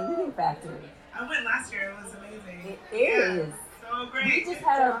come to the Knitting Factory. I went last year. It was amazing. It is. Yeah, so great. We just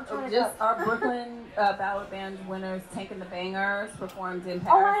had our Brooklyn Battle of Bands winners, Tank and the Bangers, performed in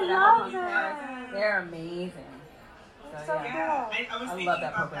Paris. I love Paris. that. They're amazing. So Yeah, I was I thinking love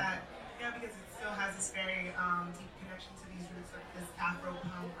that about program. that. Yeah, because it still has this very deep connection to these roots, like this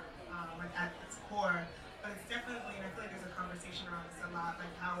Afropunk, like at its core. But it's definitely, and I feel like there's a conversation around this a lot,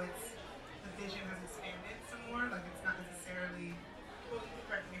 like how the vision has expanded some more. Like it's not necessarily, well, you can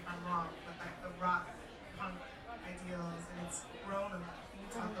correct me if I'm wrong, but like the rock punk ideals, and it's grown a lot. Can you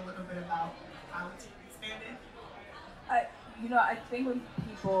talk a little bit about how it's expanded? I think when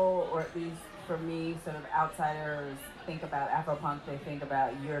people, or at least for me, sort of outsiders, think about Afropunk, they think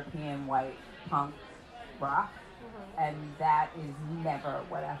about European white punk rock. And that is never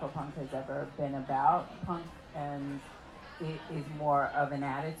what Afropunk has ever been about. Punk, and it is more of an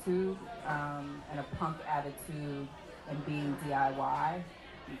attitude, and a punk attitude, and being DIY,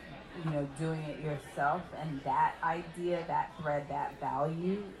 doing it yourself. And that idea, that thread, that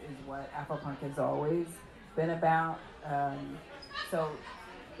value is what Afropunk has always been about. So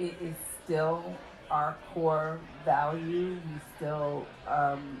it is still our core value. We still,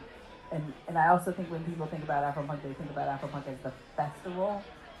 and I also think when people think about Afropunk, they think about Afropunk as the festival.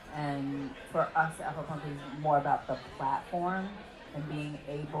 And for us, Afropunk is more about the platform and being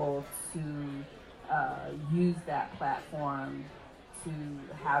able to use that platform to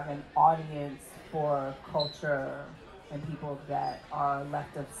have an audience for culture and people that are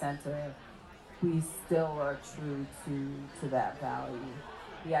left of center. We still are true to that value.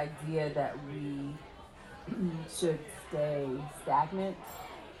 The idea that we should stay stagnant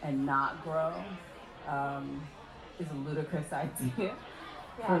and not grow is a ludicrous idea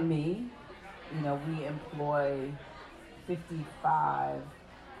for me. We employ 55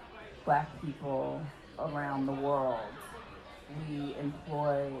 Black people around the world. We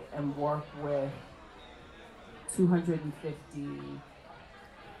employ and work with 250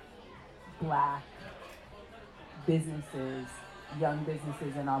 Black businesses, young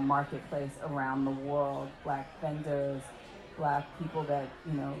businesses in our marketplace around the world, Black vendors, Black people that,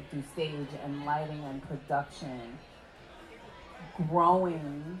 do stage and lighting and production.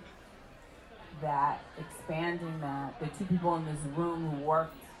 Growing that, expanding that. The two people in this room who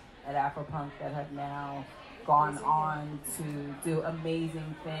worked at Afropunk that have now gone on to do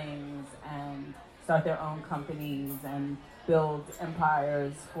amazing things and start their own companies and build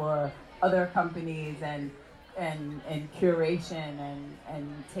empires for other companies, and curation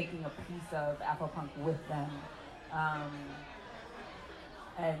and taking a piece of Afropunk with them.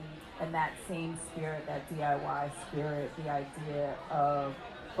 And that same spirit, that DIY spirit, the idea of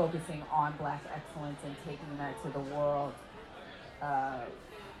focusing on Black excellence and taking that to the world.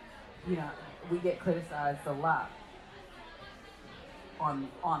 We get criticized a lot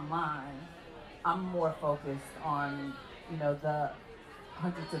online I'm more focused on, the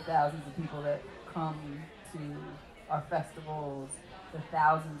hundreds of thousands of people that come to our festivals, the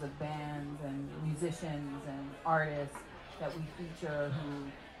thousands of bands and musicians and artists that we feature who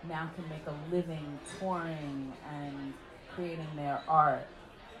now can make a living touring and creating their art.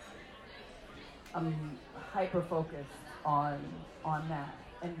 I'm hyper focused on that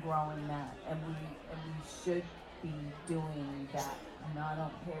and growing that, and we should be doing that. I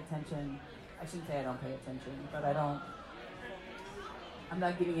don't pay attention. I shouldn't say I don't pay attention, but I'm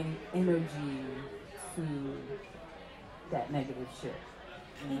not giving any energy to that negative shit.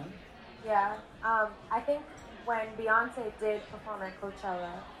 Yeah. I think when Beyonce did perform at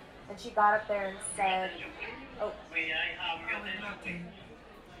Coachella, and she got up there and said, "Oh, may I have your attention?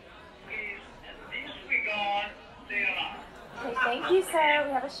 Please disregard their alarm. okay, thank you, sir.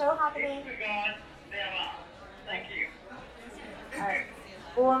 We have a show happening." Disregard their alarm. Thank you. All right.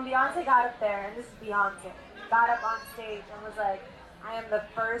 Well, when Beyonce got up there, and this is Beyonce, got up on stage and was like, "I am the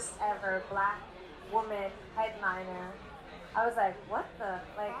first ever Black woman headliner," I was like, what?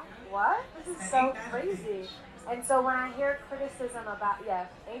 This is so crazy. And so when I hear criticism about,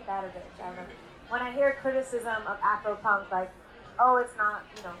 ain't that a bitch, I remember. When I hear criticism of Afropunk, like, oh, it's not,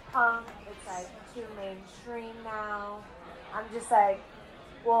 punk, it's like too mainstream now, I'm just like,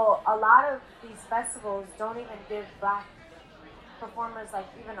 well, a lot of these festivals don't even give Black performers like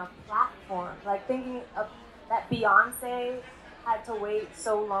even a platform. Like thinking of that Beyonce had to wait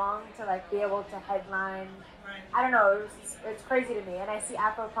so long to like be able to headline. I don't know, it's crazy to me. And I see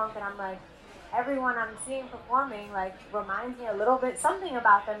Afropunk and I'm like, everyone I'm seeing performing like reminds me a little bit, something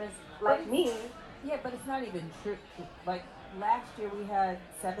about them is like me. Yeah, but it's not even true. Like last year we had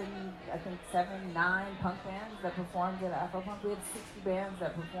 9 punk bands that performed at Afropunk. We had 60 bands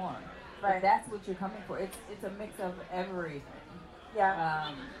that performed. Right. But that's what you're coming for. It's a mix of everything.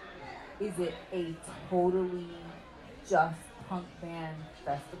 Yeah. Is it a totally just punk band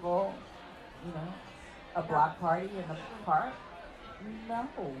festival? A block party in the park? No.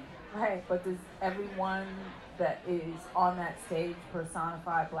 Right. But does everyone that is on that stage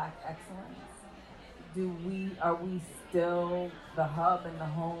personify Black excellence? Are we still the hub and the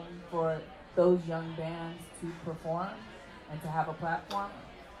home for those young bands to perform and to have a platform?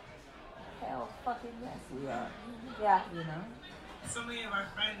 Hell fucking yes, we are. Yeah. So many of our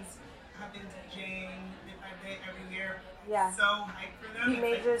friends have been DJing bit by bit every year. Yeah. So hyped for them. B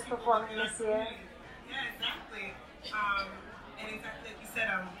Major's performing this year. Yeah, exactly. And exactly like you said,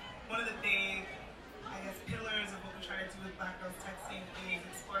 one of the big, pillars of what we try to do with Black Girls Texting is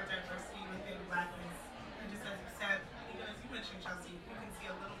explore diversity within Blackness. And just as you said, even as you mentioned, Chelsea, you can see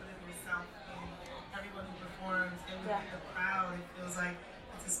a little bit of yourself in everyone who performs, and within the crowd, it feels like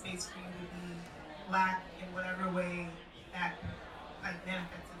it's a space for you to be Black in whatever way that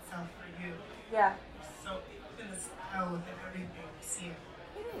manifests itself for you. Yeah. So within the style, within everything, you see it.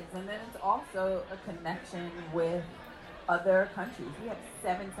 It is, and then it's also a connection with other countries. We have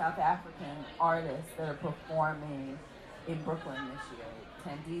 7 South African artists that are performing in Brooklyn this year.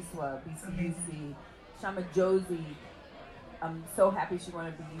 Tandiswa, BCUC, Shama Josie. I'm so happy she won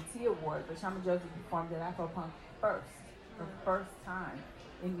a BET award, but Shama Josie performed at Afropunk for the first time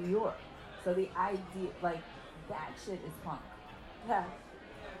in New York. So the idea, that shit is punk. Yeah.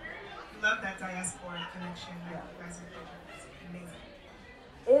 Love that diaspora connection that you guys are doing. It's amazing.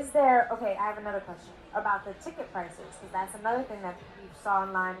 Okay, I have another question about the ticket prices, because that's another thing that we saw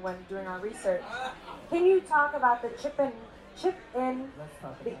online when doing our research. Can you talk about the chip in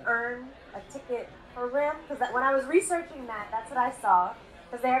the earn a ticket program? Because when I was researching that, that's what I saw.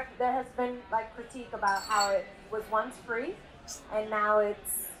 Because there has been critique about how it was once free and now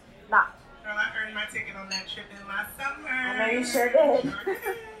it's not. Girl, I earned my ticket on that trip in last summer. I know you sure did.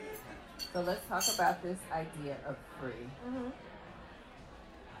 So let's talk about this idea of free. Mm-hmm.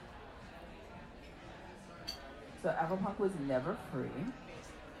 So Afropunk was never free.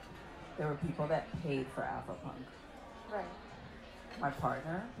 There were people that paid for Afropunk. Right. My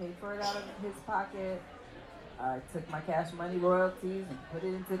partner paid for it out of his pocket. I took my cash money royalties and put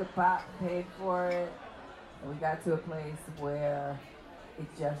it into the pot, paid for it. And we got to a place where it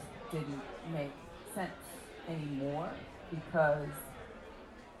just didn't make sense anymore, because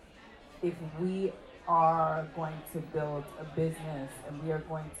if we are going to build a business and we are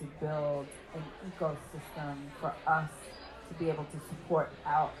going to build an ecosystem for us to be able to support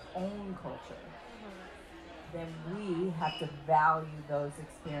our own culture, then we have to value those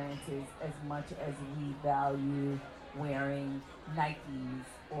experiences as much as we value wearing Nikes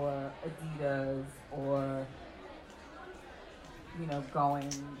or Adidas or going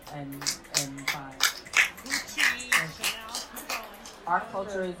and buying. Gucci, Chanel, keep going. our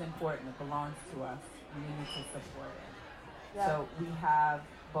culture is important. It belongs to us. And we need to support it. Yeah. So we have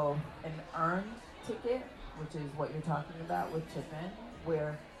both an earned ticket, which is what you're talking about with Chip In,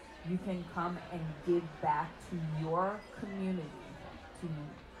 where you can come and give back to your community,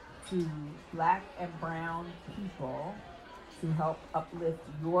 to Black and brown people, to help uplift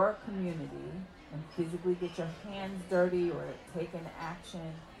your community and physically get your hands dirty or take an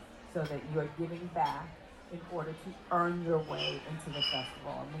action so that you're giving back in order to earn your way into the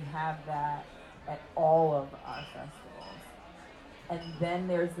festival. And we have that at all of our festivals. And then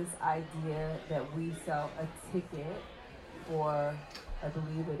there's this idea that we sell a ticket for, I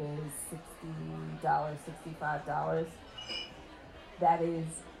believe it is $60, $65. That is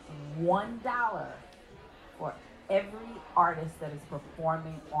 $1 for every artist that is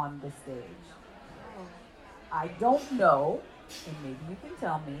performing on the stage. I don't know, and maybe you can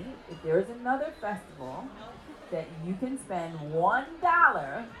tell me, if there's another festival that you can spend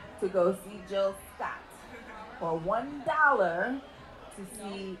 $1 to go see Jill Scott, or $1 to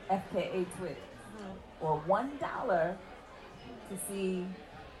see FKA Twitter, or $1 to see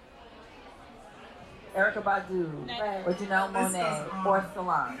Erykah Badu, Right. or Janelle List goes Monáe, on. or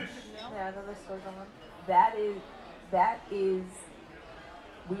Solange. Yeah, the list goes on. That is,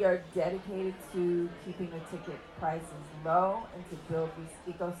 we are dedicated to keeping the ticket prices low and to build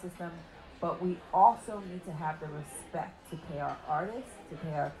this ecosystem, but we also need to have the respect to pay our artists, to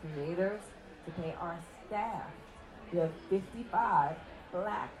pay our creators, to pay our staff. We have 55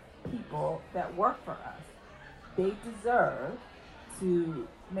 Black people that work for us. They deserve to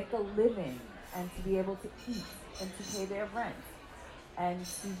make a living and to be able to eat and to pay their rent and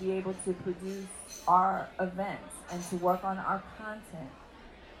to be able to produce our events and to work on our content.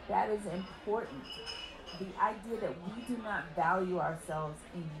 That is important. The idea that we do not value ourselves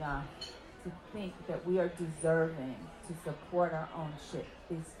enough to think that we are deserving to support our own shit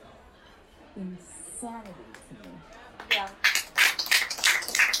is insanity to me. Yeah.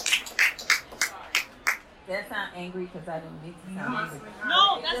 Did that sound angry because I didn't mean to sound angry?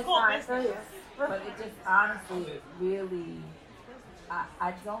 No, that's It's called not for business. you. But it just honestly, it really,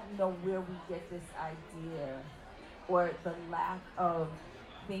 I don't know where we get this idea or the lack of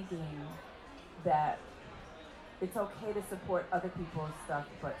thinking that it's okay to support other people's stuff,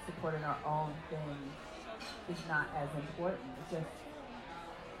 but supporting our own thing is not as important. It's just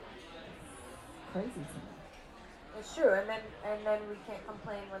crazy to me. It's true, and then we can't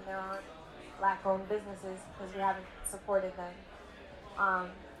complain when there aren't Black-owned businesses because we haven't supported them. I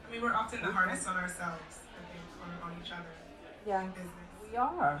mean, we're often the hardest on ourselves, I think, on each other Yeah. in business. We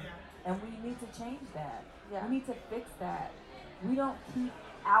are. Yeah. And we need to change that. Yeah. We need to fix that. We don't keep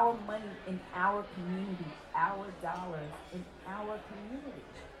our money in our community, our dollars in our community.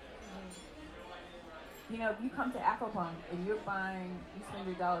 You know, if you come to Afropunk and you spend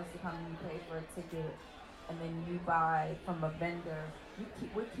your dollars to come and you pay for a ticket, and then you buy from a vendor,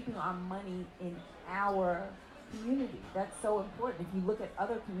 we're keeping our money in our community. That's so important. If you look at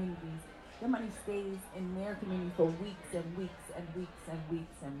other communities, their money stays in their community for weeks and weeks and weeks and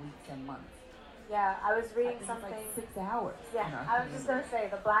weeks and weeks and months. Yeah, I was I reading think something. it's like 6 hours. Yeah, in our I was just community. gonna say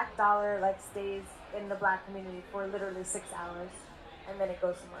the Black dollar stays in the Black community for literally 6 hours, and then it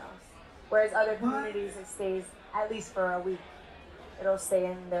goes somewhere else. Whereas other communities, it stays at least for a week. It'll stay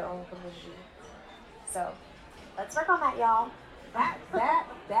in their own community. So let's work on that, y'all. That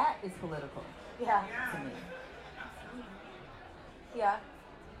is political Yeah, to me. yeah.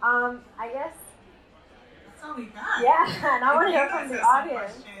 I guess. That's all we got. Yeah, and I want to If hear you from guys the have some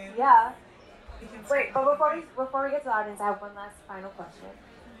audience. questions, Yeah. we can Wait, take but a before we get to the audience, I have one last final question.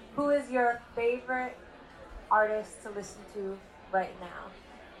 Who is your favorite artist to listen to right now?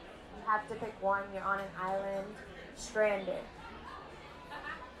 You have to pick one. You're on an island, stranded.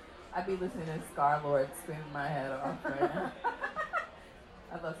 I'd be listening to Star-Lord screaming my head off right now.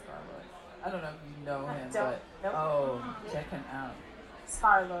 I love Star-Lord. I don't know if you know him, Don't. but Nope. check him out.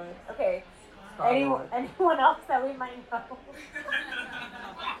 Star-Lord. Okay. Star-Lord. Anyone else that we might know?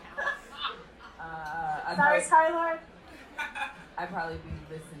 Sorry, Star-Lord. I'd probably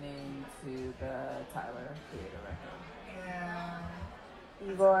be listening to the Tyler Creator record. Yeah.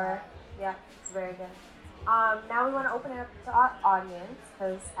 Igor. Yeah, it's very good. Now we want to open it up to our audience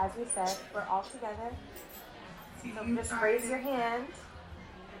because, as we said, we're all together. So just raise your hand.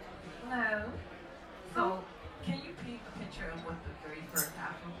 Hello. So, can you paint a picture of what the very first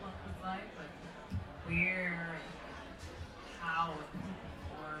Afropunk was like? Like, where, how it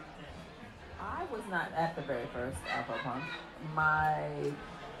performed, and I was not at the very first Afropunk. My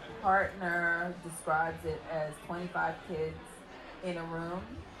partner describes it as 25 kids in a room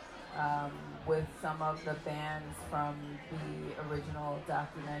with some of the bands from the original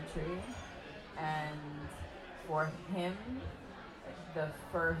documentary. And for him, the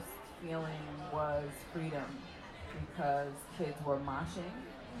first feeling was freedom because kids were moshing,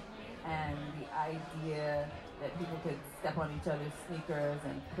 and the idea that people could step on each other's sneakers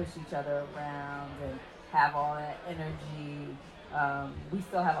and push each other around and have all that energy. We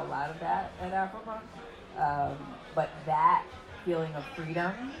still have a lot of that at Afropunk, but that feeling of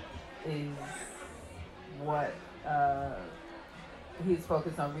freedom is what he's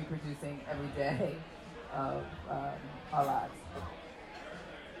focused on reproducing every day of our lives.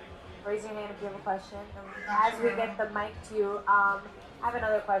 Raise your hand if you have a question. As we get the mic to you, I have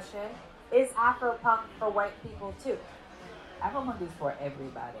another question. Is Afropunk for white people too? Afropunk is for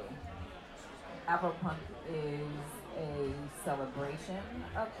everybody. Afropunk is a celebration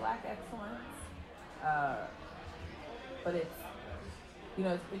of Black excellence, but it's, you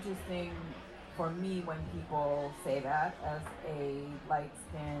know, it's interesting for me when people say that as a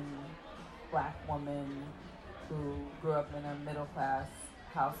light-skinned Black woman who grew up in a middle-class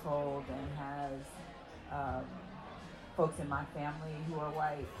household and has folks in my family who are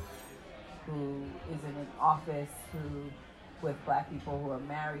white, who is in an office with Black people who are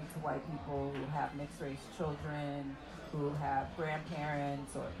married to white people, who have mixed-race children, who have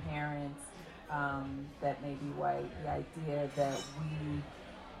grandparents or parents that may be white. The idea that we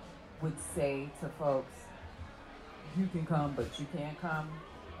would say to folks, you can come, but you can't come,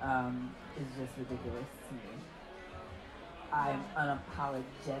 is just ridiculous to me. I'm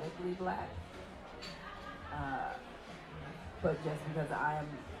unapologetically Black, but just because I am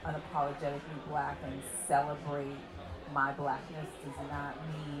unapologetically Black and celebrate my Blackness does not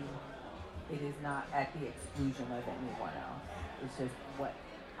mean it is not at the exclusion of anyone else. It's just what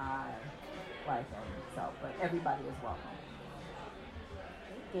I like and so, but everybody is welcome.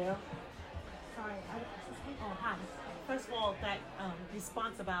 Thank you. Sorry, oh, hi. First of all, that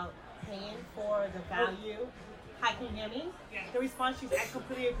response about paying for the value. Hi, can you hear me? Yeah. The response, I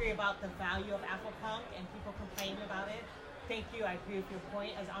completely agree about the value of Afropunk and people complaining about it. Thank you, I agree with your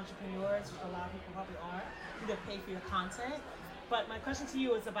point. As entrepreneurs, which a lot of people probably are, you get paid for your content. But my question to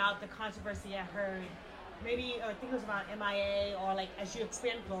you is about the controversy I heard. Maybe, I think it was about MIA, or like as you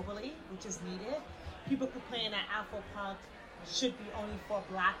expand globally, which is needed, people complain that Afropunk should be only for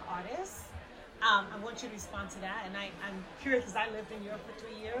Black artists. I want you to respond to that, and I'm curious because I lived in Europe for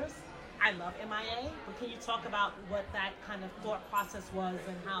 3 years. I love MIA, but can you talk about what that kind of thought process was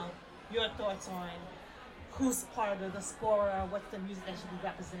and how your thoughts on who's part of the scorer, what's the music that should be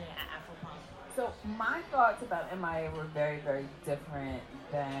represented at Afropunk? So my thoughts about MIA were very, very different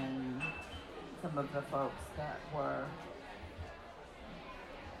than some of the folks that were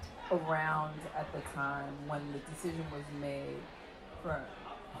around at the time when the decision was made for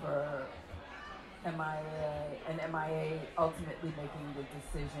MIA, and MIA ultimately making the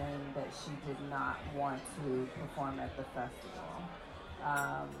decision that she did not want to perform at the festival.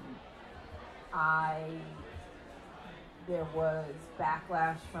 There was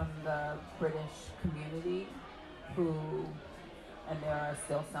backlash from the British community and there are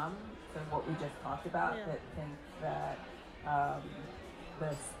still some, so what we just talked about, that think that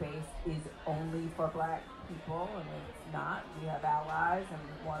the space is only for Black people, and it's not. We have allies, and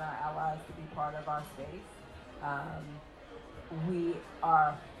we want our allies to be part of our space. We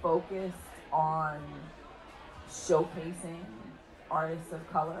are focused on showcasing artists of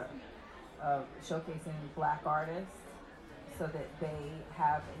color, showcasing Black artists, so that they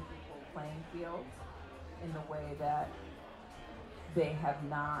have an equal playing field in the way that they have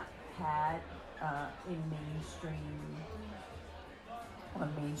not had on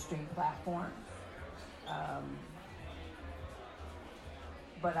mainstream platforms.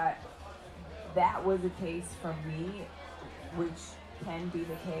 But that was a case for me, which can be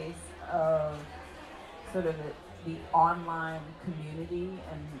the case of sort of the online community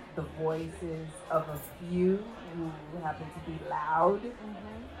and the voices of a few who happen to be loud,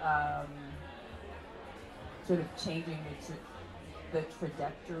 sort of changing the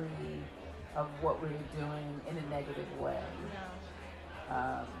trajectory of what we're doing in a negative way.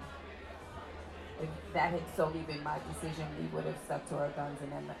 If that had solely been my decision, we would have stuck to our guns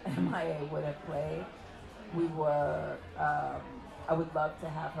and MIA would have played. I would love to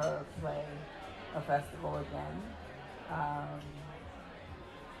have her play a festival again.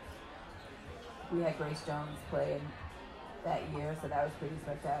 We had Grace Jones play that year, so that was pretty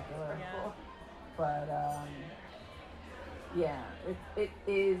spectacular. Yeah. But it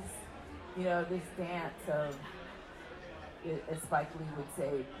is, you know, this dance of, as Spike Lee would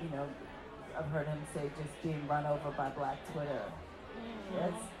say, you know, I've heard him say, just being run over by Black Twitter.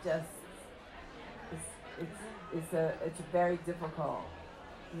 It's just it's very difficult,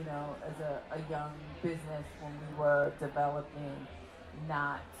 you know, as a young business when we were developing,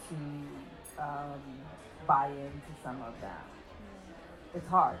 not to buy into some of that. It's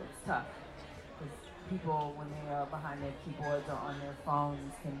hard. It's tough. Because people, when they are behind their keyboards or on their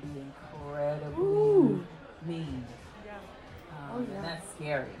phones, can be incredibly mean. Yeah. And that's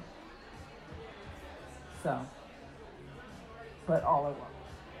scary. So, but all at once.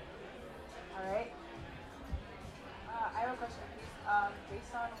 All right. I have a question, please.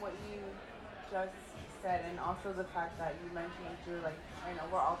 Based on what you just said, and also the fact that you mentioned you're like, I know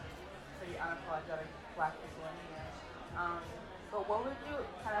we're all pretty unapologetic Black people in here. But what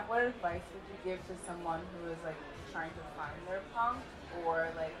advice would you give to someone who is like trying to find their punk, or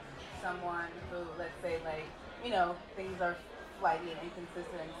like someone who, let's say, like, you know, things are flighty and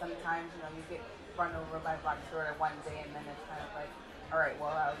inconsistent, and sometimes, you know, you get run over by Black Sorta one day, and then it's kind of like, all right,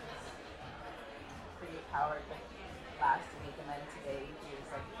 well, I was pretty empowered like last week, and then today you're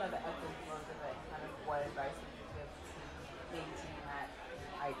just like, you know, the ebbs and flows of it. Kind of what advice would you give to maintain that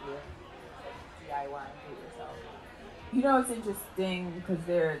idea of like DIY and do it yourself? You know, it's interesting because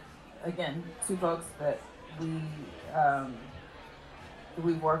there are, again, two folks that we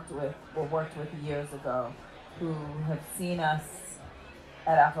worked with years ago who have seen us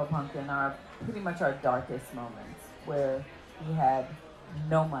at Afropunk in our pretty much our darkest moments, where we had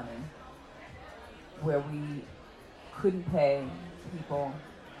no money, where we couldn't pay people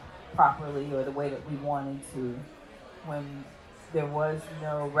properly or the way that we wanted to, when there was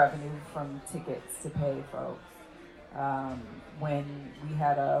no revenue from tickets to pay folks. When we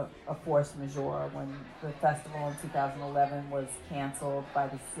had a force majeure, when the festival in 2011 was canceled by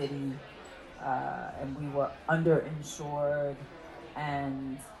the city, and we were underinsured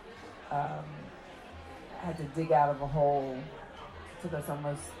and had to dig out of a hole. It took us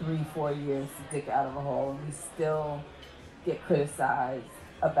almost 3-4 years to dig out of a hole, and we still get criticized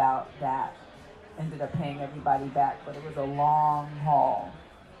about that. Ended up paying everybody back, but it was a long haul.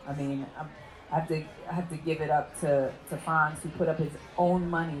 I mean, I have to give it up to Franz, who put up his own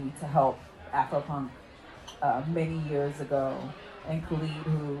money to help Afropunk many years ago, and Khalid,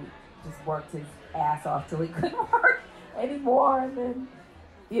 who just worked his ass off till he couldn't work anymore. And then,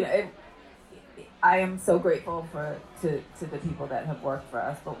 you know, I am so grateful to the people that have worked for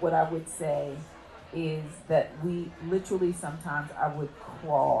us. But what I would say is that we literally, sometimes I would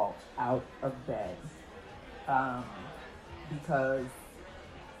crawl out of bed because,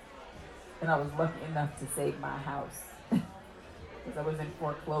 and I was lucky enough to save my house because I was in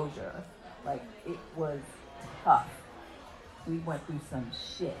foreclosure. Like, it was tough. We went through some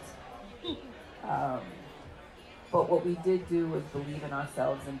shit. But what we did do was believe in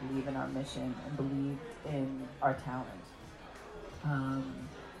ourselves and believe in our mission and believe in our talent.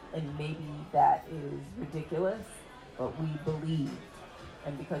 And maybe that is ridiculous, but we believed.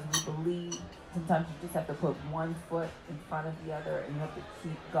 And because we believe, sometimes you just have to put one foot in front of the other, and you have to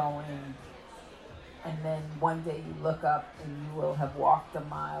keep going. And then one day you look up and you will have walked a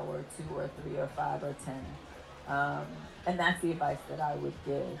mile or 2 or 3 or 5 or 10. And that's the advice that I would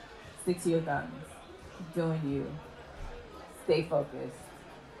give. Stick to your guns. Keep doing you. Stay focused.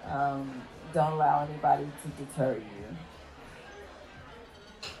 Don't allow anybody to deter you.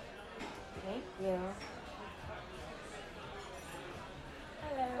 Thank you.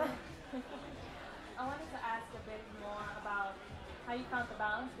 Hello. I wanted to ask a bit more about how you found the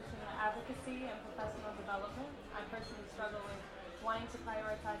balance between advocacy and professional development. I personally struggle with wanting to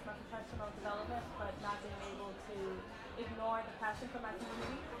prioritize my professional development, but not being able to ignore the passion for my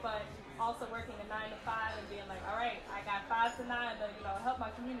community, but also working a 9 to 5 and being like, all right, I got 5 to 9 to, you know, help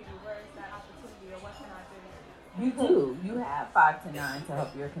my community. Where is that opportunity, or what can I do? You do. You have 5 to 9 to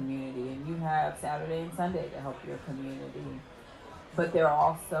help your community, and you have Saturday and Sunday to help your community. But there are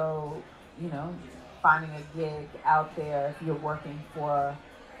also, you know, finding a gig out there if you're working for.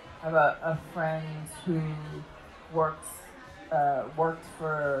 I have a friend who worked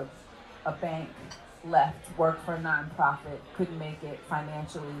for a bank, left, worked for a nonprofit, couldn't make it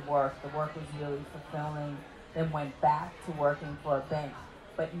financially work. The work was really fulfilling, then went back to working for a bank,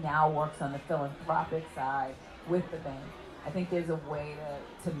 but now works on the philanthropic side with the bank. I think there's a way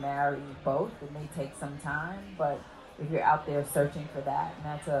to marry both. It may take some time, but if you're out there searching for that, and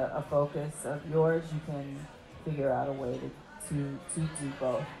that's a focus of yours, you can figure out a way to do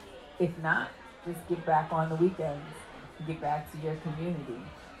both. If not, just get back on the weekends, get back to your community.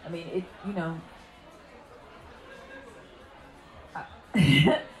 I mean, it, you know,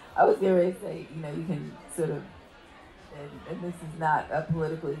 I was going to say, you know, you can sort of and this is not a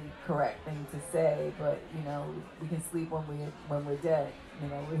politically correct thing to say, but you know, we can sleep when we're dead. You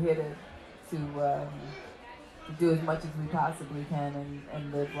know, we're here to do as much as we possibly can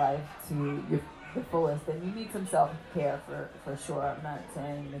and live life to the fullest. And you need some self-care for sure. I'm not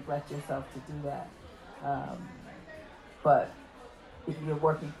saying neglect yourself to do that. But if you're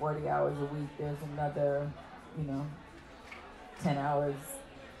working 40 hours a week, there's another, 10 hours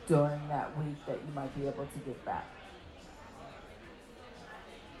during that week that you might be able to get back.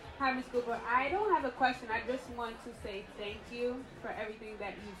 Hi, Ms. Cooper. I don't have a question. I just want to say thank you for everything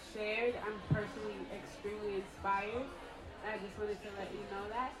that you've shared. I'm personally extremely inspired. I just wanted to let you know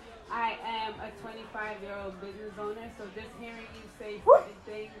that. I am a 25-year-old business owner, so just hearing you say certain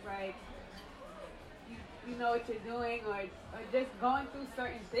things like you know what you're doing or just going through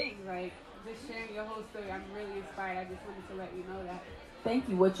certain things, like just sharing your whole story, I'm really inspired. I just wanted to let you know that. Thank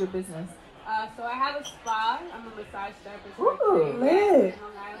you. What's your business? So I have a spa. I'm a massage therapist. Ooh, lit.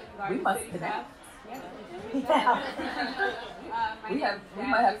 We must connect. Yeah. We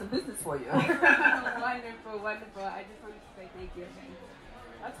might have some business for you. Wonderful, wonderful. I just wanted to say thank you again.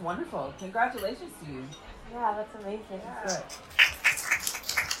 That's wonderful. Congratulations to you. Yeah, that's amazing. That's good.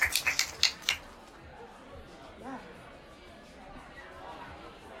 Yeah.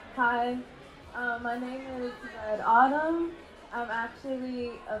 Hi, my name is Red Autumn. I'm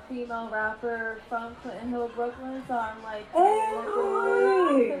actually a female rapper from Clinton Hill, Brooklyn, so I'm like,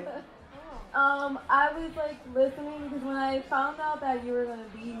 hey! I was like listening because when I found out that you were gonna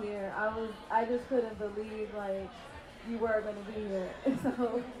be here, I just couldn't believe like you were gonna be here.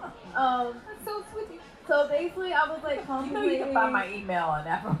 So, that's so sweet. So basically, I was like contemplating. You can find my email on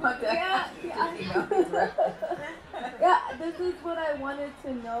Afropunk. Yeah. Yeah, this is what I wanted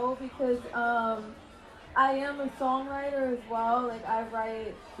to know because I am a songwriter as well. Like I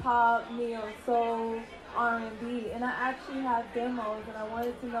write pop, neo, soul, R&B, and I actually have demos. And I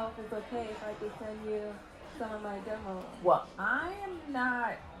wanted to know if it's okay if I could send you some of my demos. Well, I am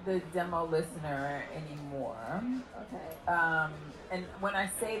not the demo listener anymore. Okay. And when I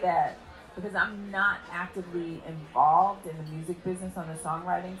say that, because I'm not actively involved in the music business on the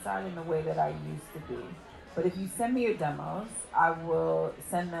songwriting side in the way that I used to be. But if you send me your demos, I will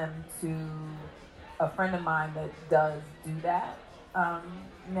send them to a friend of mine that does do that.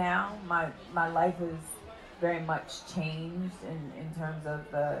 Now, my life has very much changed in terms of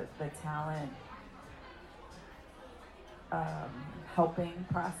the talent helping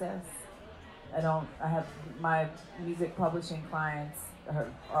process. I have my music publishing clients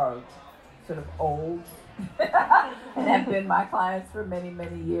are sort of old and have been my clients for many,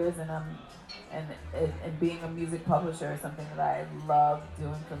 many years, and being a music publisher is something that I love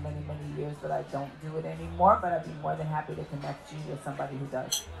doing for many, many years, but I don't do it anymore, but I'd be more than happy to connect you with somebody who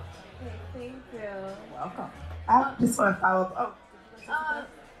does. Okay, thank you. Welcome. I just want to follow up.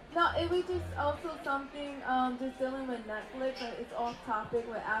 No, it was just also something, just dealing with Netflix, and it's off topic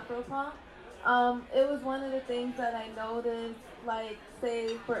with Afropunk. It was one of the things that I noticed, like,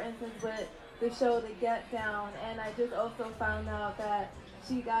 say, for instance, with the show The Get Down, and I just also found out that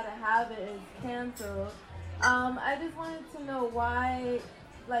She Gotta Have It is canceled. I just wanted to know why,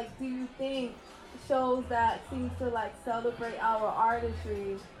 like, do you think shows that seem to, like, celebrate our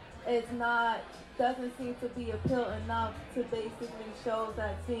artistry doesn't seem to be appeal enough to basically shows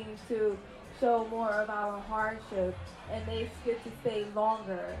that seem to show more of our hardship, and they get to stay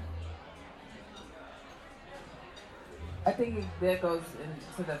longer? I think that goes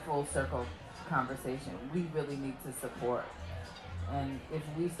into the full circle conversation. We really need to support. And if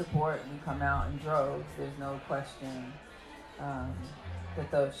we support and we come out in droves, there's no question that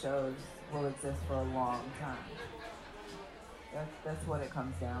those shows will exist for a long time. That's what it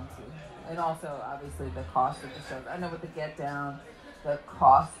comes down to. And also, obviously, the cost of the shows. I know with the Get Down, the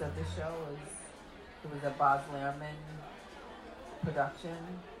cost of the show it was a Boz Lerman production.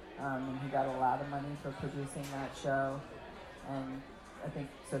 And he got a lot of money for producing that show, and I think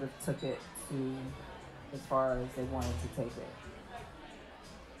sort of took it to as far as they wanted to take it.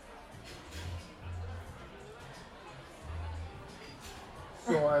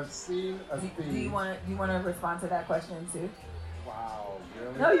 So I've seen a theme. Do you want to respond to that question too? Wow,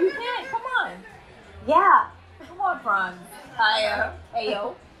 really? No, you can't. Come on. Yeah. Come on, Franz. Hiya. Ayo.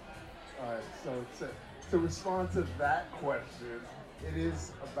 All right. So to respond to that question, it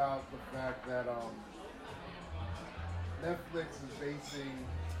is about the fact that Netflix is basing,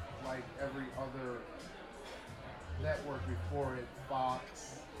 like every other network before it,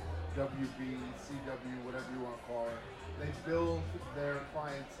 Fox, WB, CW, whatever you want to call it, they build their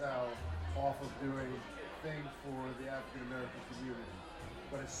clientele off of doing thing for the African American community.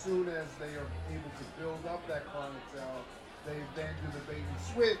 But as soon as they are able to build up that clientele, they then do the bait and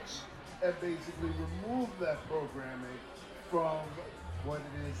switch and basically remove that programming from what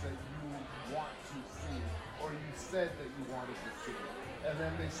it is that you want to see or you said that you wanted to see. And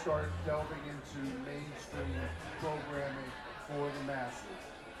then they start delving into mainstream programming for the masses.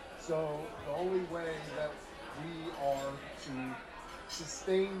 So the only way that we are to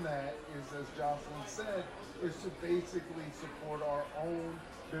sustain that is, as Jocelyn said, is to basically support our own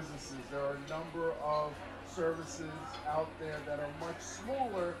businesses. There are a number of services out there that are much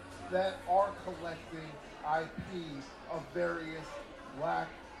smaller that are collecting IP of various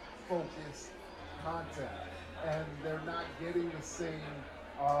Black-focused content, and they're not getting the same.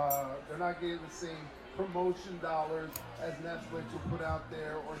 Promotion dollars as Netflix will put out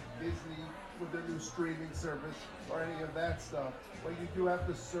there, or Disney with their new streaming service, or any of that stuff. But you do have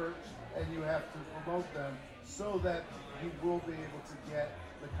to search and you have to promote them so that you will be able to get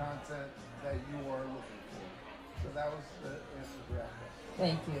the content that you are looking for. So that was the answer to that question.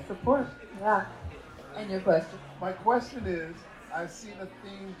 Thank you. Support. Yeah. And your question? My question is, I've seen a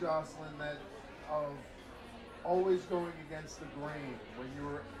theme, Jocelyn, that of always going against the grain when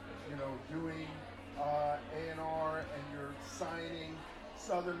you're, doing A&R and you're signing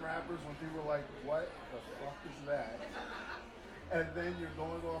Southern rappers when people are like, what the fuck is that? And then you're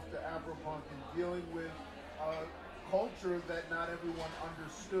going off to Afropunk and dealing with a culture that not everyone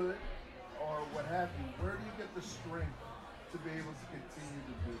understood or what have you. Where do you get the strength to be able to continue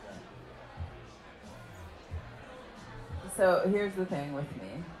to do that? So here's the thing with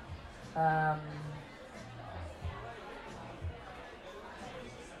me.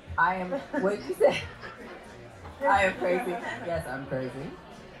 I am, what did you say? I am crazy. Yes, I'm crazy.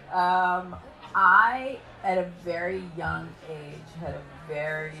 I, at a very young age, had a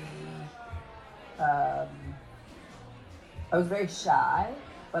very, I was very shy,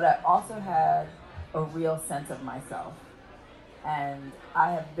 but I also had a real sense of myself. And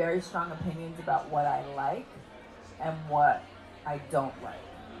I have very strong opinions about what I like and what I don't like.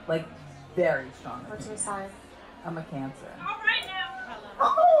 Like, very strong opinions. What's your sign? I'm a Cancer. All right now.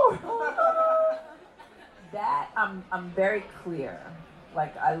 That I'm very clear.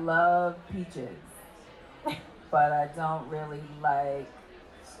 Like, I love peaches, but I don't really like.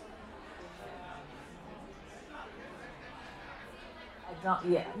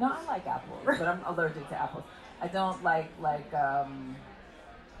 I like apples, but I'm allergic to apples. I don't like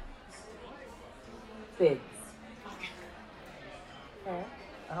figs. Okay.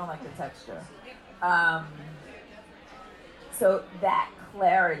 I don't like the texture. So that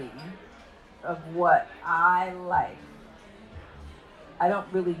clarity of what I like, I don't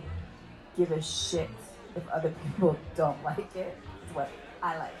really give a shit if other people don't like it. It's what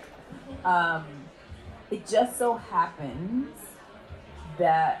I like. It just so happens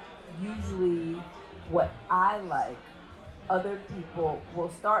that usually what I like, other people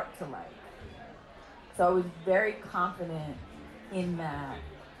will start to like. So I was very confident in that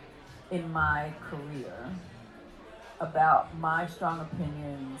in my career about my strong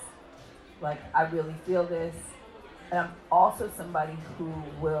opinions. Like, I really feel this. And I'm also somebody who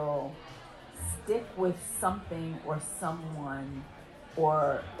will stick with something or someone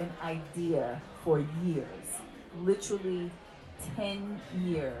or an idea for years. Literally 10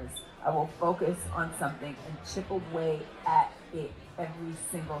 years. I will focus on something and chip away at it every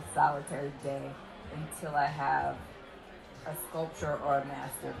single solitary day until I have a sculpture or a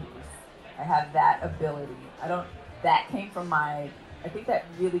masterpiece. I have that ability. I think that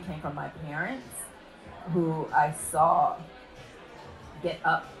really came from my parents, who I saw get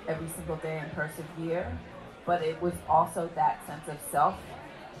up every single day and persevere, but it was also that sense of self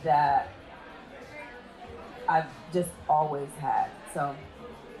that I've just always had. So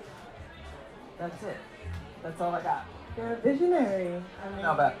that's it. That's all I got. You're a visionary. I don't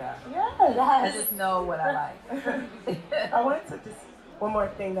know about that. Yes. I just know what I like. I wanted to just, one more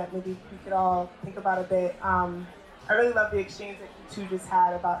thing that maybe we could all think about a bit. I really love the exchange that you two just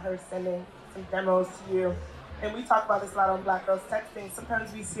had about her sending some demos to you. And we talk about this a lot on Black Girls Texting.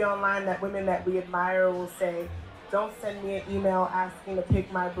 Sometimes we see online that women that we admire will say, don't send me an email asking to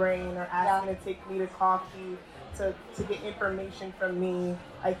pick my brain or asking to take me to coffee to get information from me.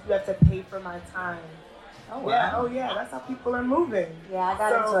 Like, you have to pay for my time. Oh, wow. Yeah, oh yeah, that's how people are moving. Yeah, I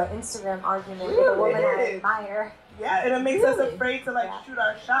got into an Instagram argument with a woman I admire. Yeah, and it makes us afraid to shoot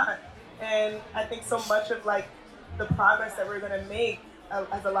our shot. And I think so much of the progress that we're gonna make,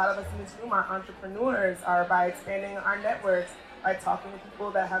 as a lot of us in this room are entrepreneurs, are by expanding our networks, by talking to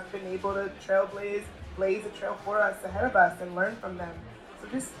people that have been able to blaze a trail for us, ahead of us, and learn from them. So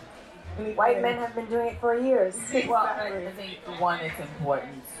just White men have been doing it for years. Well, I think one, it's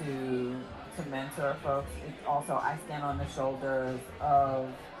important to mentor folks. It's also, I stand on the shoulders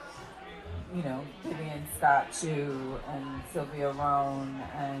of, you know, Vivian Scott Chu and Sylvia Rohn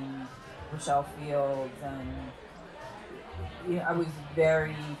and Rochelle Fields, and you know, I was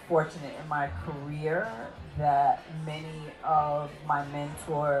very fortunate in my career that many of my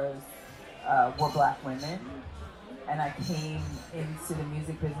mentors were Black women, and I came into the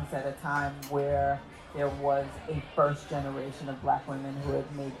music business at a time where there was a first generation of Black women who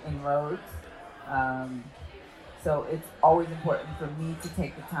had made inroads. So it's always important for me to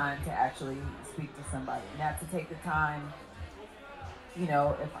take the time to actually speak to somebody, not to take the time. You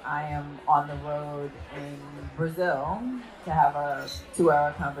know, if I am on the road in Brazil to have a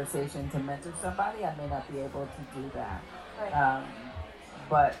 2-hour conversation to mentor somebody, I may not be able to do that. Right.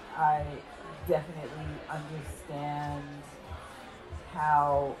 But I definitely understand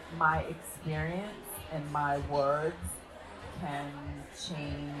how my experience and my words can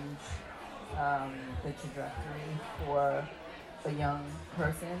change the trajectory for a young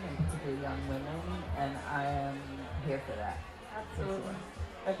person, and particularly young women, and I am here for that. Absolutely.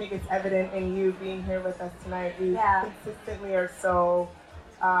 I think it's evident in you being here with us tonight. We consistently are so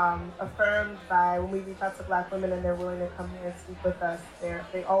affirmed by when we reach out to Black women and they're willing to come here and speak with us.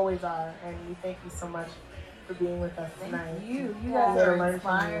 They always are, and we thank you so much for being with us tonight. Thank you. You guys are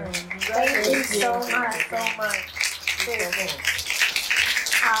inspiring. Thank you so much. Seriously.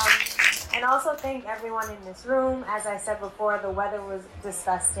 And also thank everyone in this room. As I said before, the weather was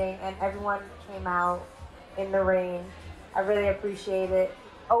disgusting and everyone came out in the rain. I really appreciate it.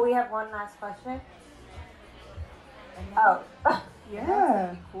 Oh, we have one last question? Oh.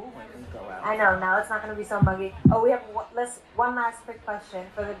 Yeah. Cool when we go out. I know, now it's not going to be so muggy. Oh, we have one last quick question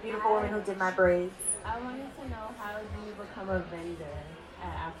for the beautiful woman who did my braids. I wanted to know, how do you become a vendor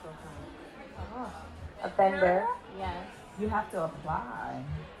at Afropunk? Oh, a vendor? Yes. You have to apply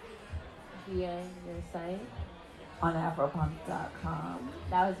Via your site? on Afropunk.com.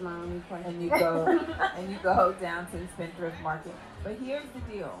 That was my only question. And you go down to the Spendthrift Market. But here's the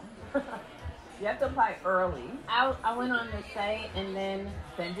deal. You have to apply early. I went on the site and then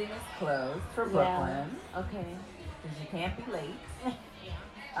vending is closed for Brooklyn. Okay. Because you can't be late.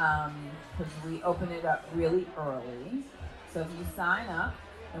 Because we open it up really early. So if you sign up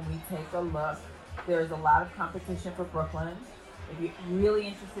and we take a look, there's a lot of competition for Brooklyn. If you're really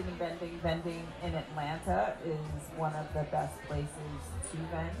interested in vending in Atlanta is one of the best places to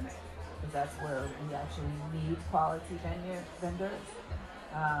vend, because that's where we actually need quality vendors.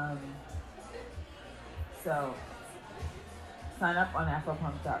 So sign up on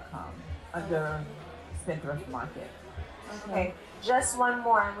Afropunk.com under Spendthrift Market. Okay, just one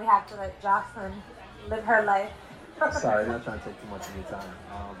more and we have to let Jocelyn live her life. Sorry, not trying to take too much of your time,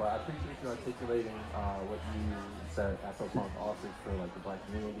 but I appreciate you articulating what you said Afropunk offers for like the Black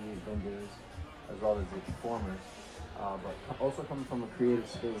community, vendors, as well as the performers. But also coming from a creative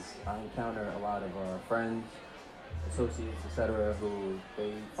space, I encounter a lot of friends, associates, etc., who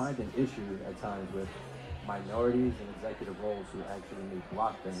they find an issue at times with minorities and executive roles who actually may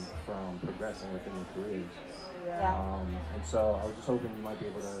block them from progressing within their careers. Yeah. And so I was just hoping you might be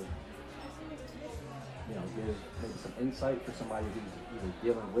able to, you know, give maybe some insight for somebody who's either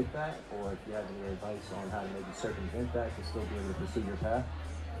dealing with that, or if you have any advice on how to maybe circumvent that to still be able to pursue your path.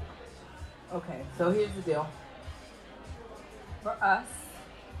 Okay, so here's the deal. For us,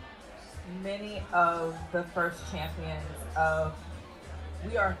 many of the first champions of,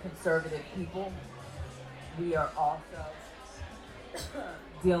 we are conservative people. We are also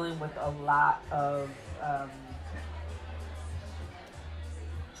dealing with a lot of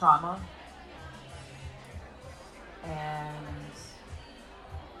trauma, and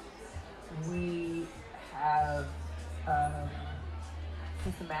we have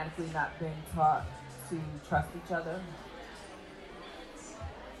systematically not been taught to trust each other.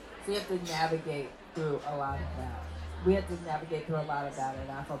 So you have to navigate through a lot of that. We have to navigate through a lot of that at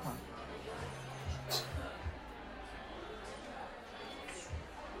Afropunk.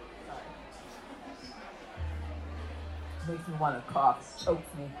 Makes me want to cough, chokes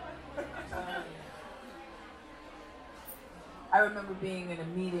me. I remember being in a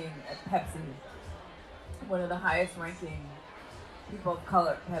meeting at Pepsi, one of the highest ranking people of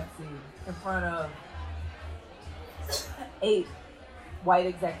color at Pepsi, in front of 8 white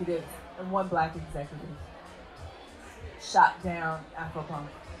executives and 1 black executive, shot down Afropunk.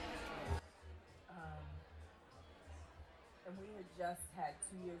 And we had just had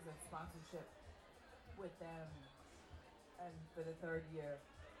 2 years of sponsorship with them, and for the 3rd year,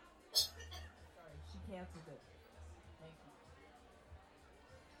 sorry, she canceled it. Thank you.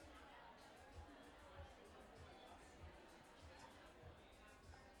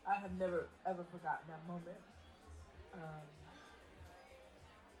 have never ever forgotten that moment.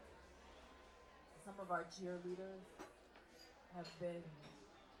 Some of our cheerleaders have been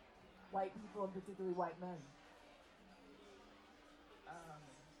white people, and particularly white men.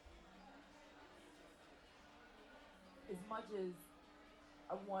 As much as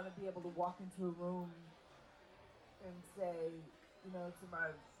I want to be able to walk into a room and say, to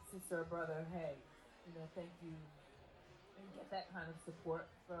my sister or brother, hey, thank you, and get that kind of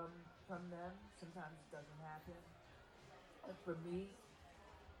support from them, sometimes it doesn't happen. And for me,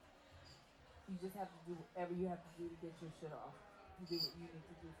 you just have to do whatever you have to do to get your shit off. You do what you need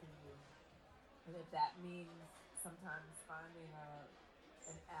to do for you. And if that means sometimes finding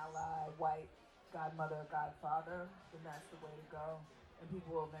an ally, white godmother, godfather, then that's the way to go. And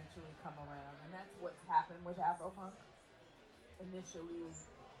people will eventually come around. And that's what's happened with Afropunk. Initially,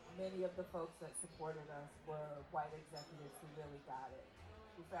 many of the folks that supported us were white executives who really got it,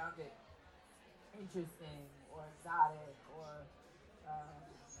 who found it interesting or exotic, or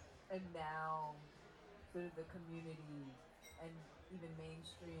and now sort of the community and even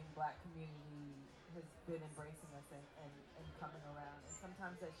mainstream Black community has been embracing us and coming around. And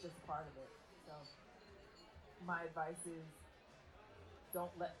sometimes that's just part of it. So my advice is,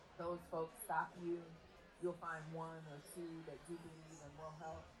 don't let those folks stop you. You'll find one or two that do believe and will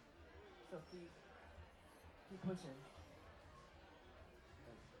help. So keep pushing.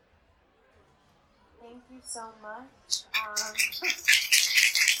 Thank you so much.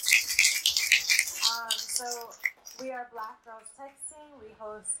 So we are Black Girls Texting. We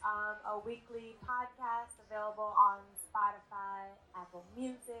host a weekly podcast available on Spotify, Apple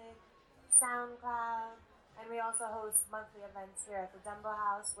Music, SoundCloud, and we also host monthly events here at the Dumbo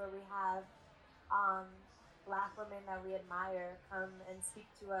House where we have Black women that we admire come and speak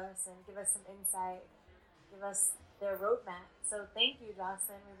to us and give us some insight, give us their roadmap. So thank you,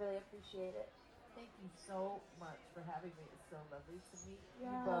 Jocelyn. We really appreciate it. Thank you so much for having me. It's so lovely to meet you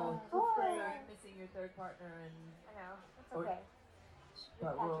Yeah, both. Sorry, missing your third partner, and I know, it's okay.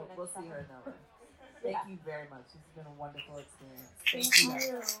 But we'll see her another. Thank Yeah. you very much. This has been a wonderful experience. Thank you.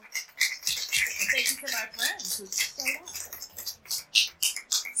 you. And thank you to my friends who showed up.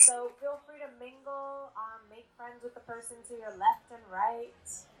 So feel free to mingle, make friends with the person to your left and right.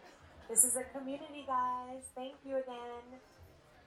 This is a community, guys. Thank you again.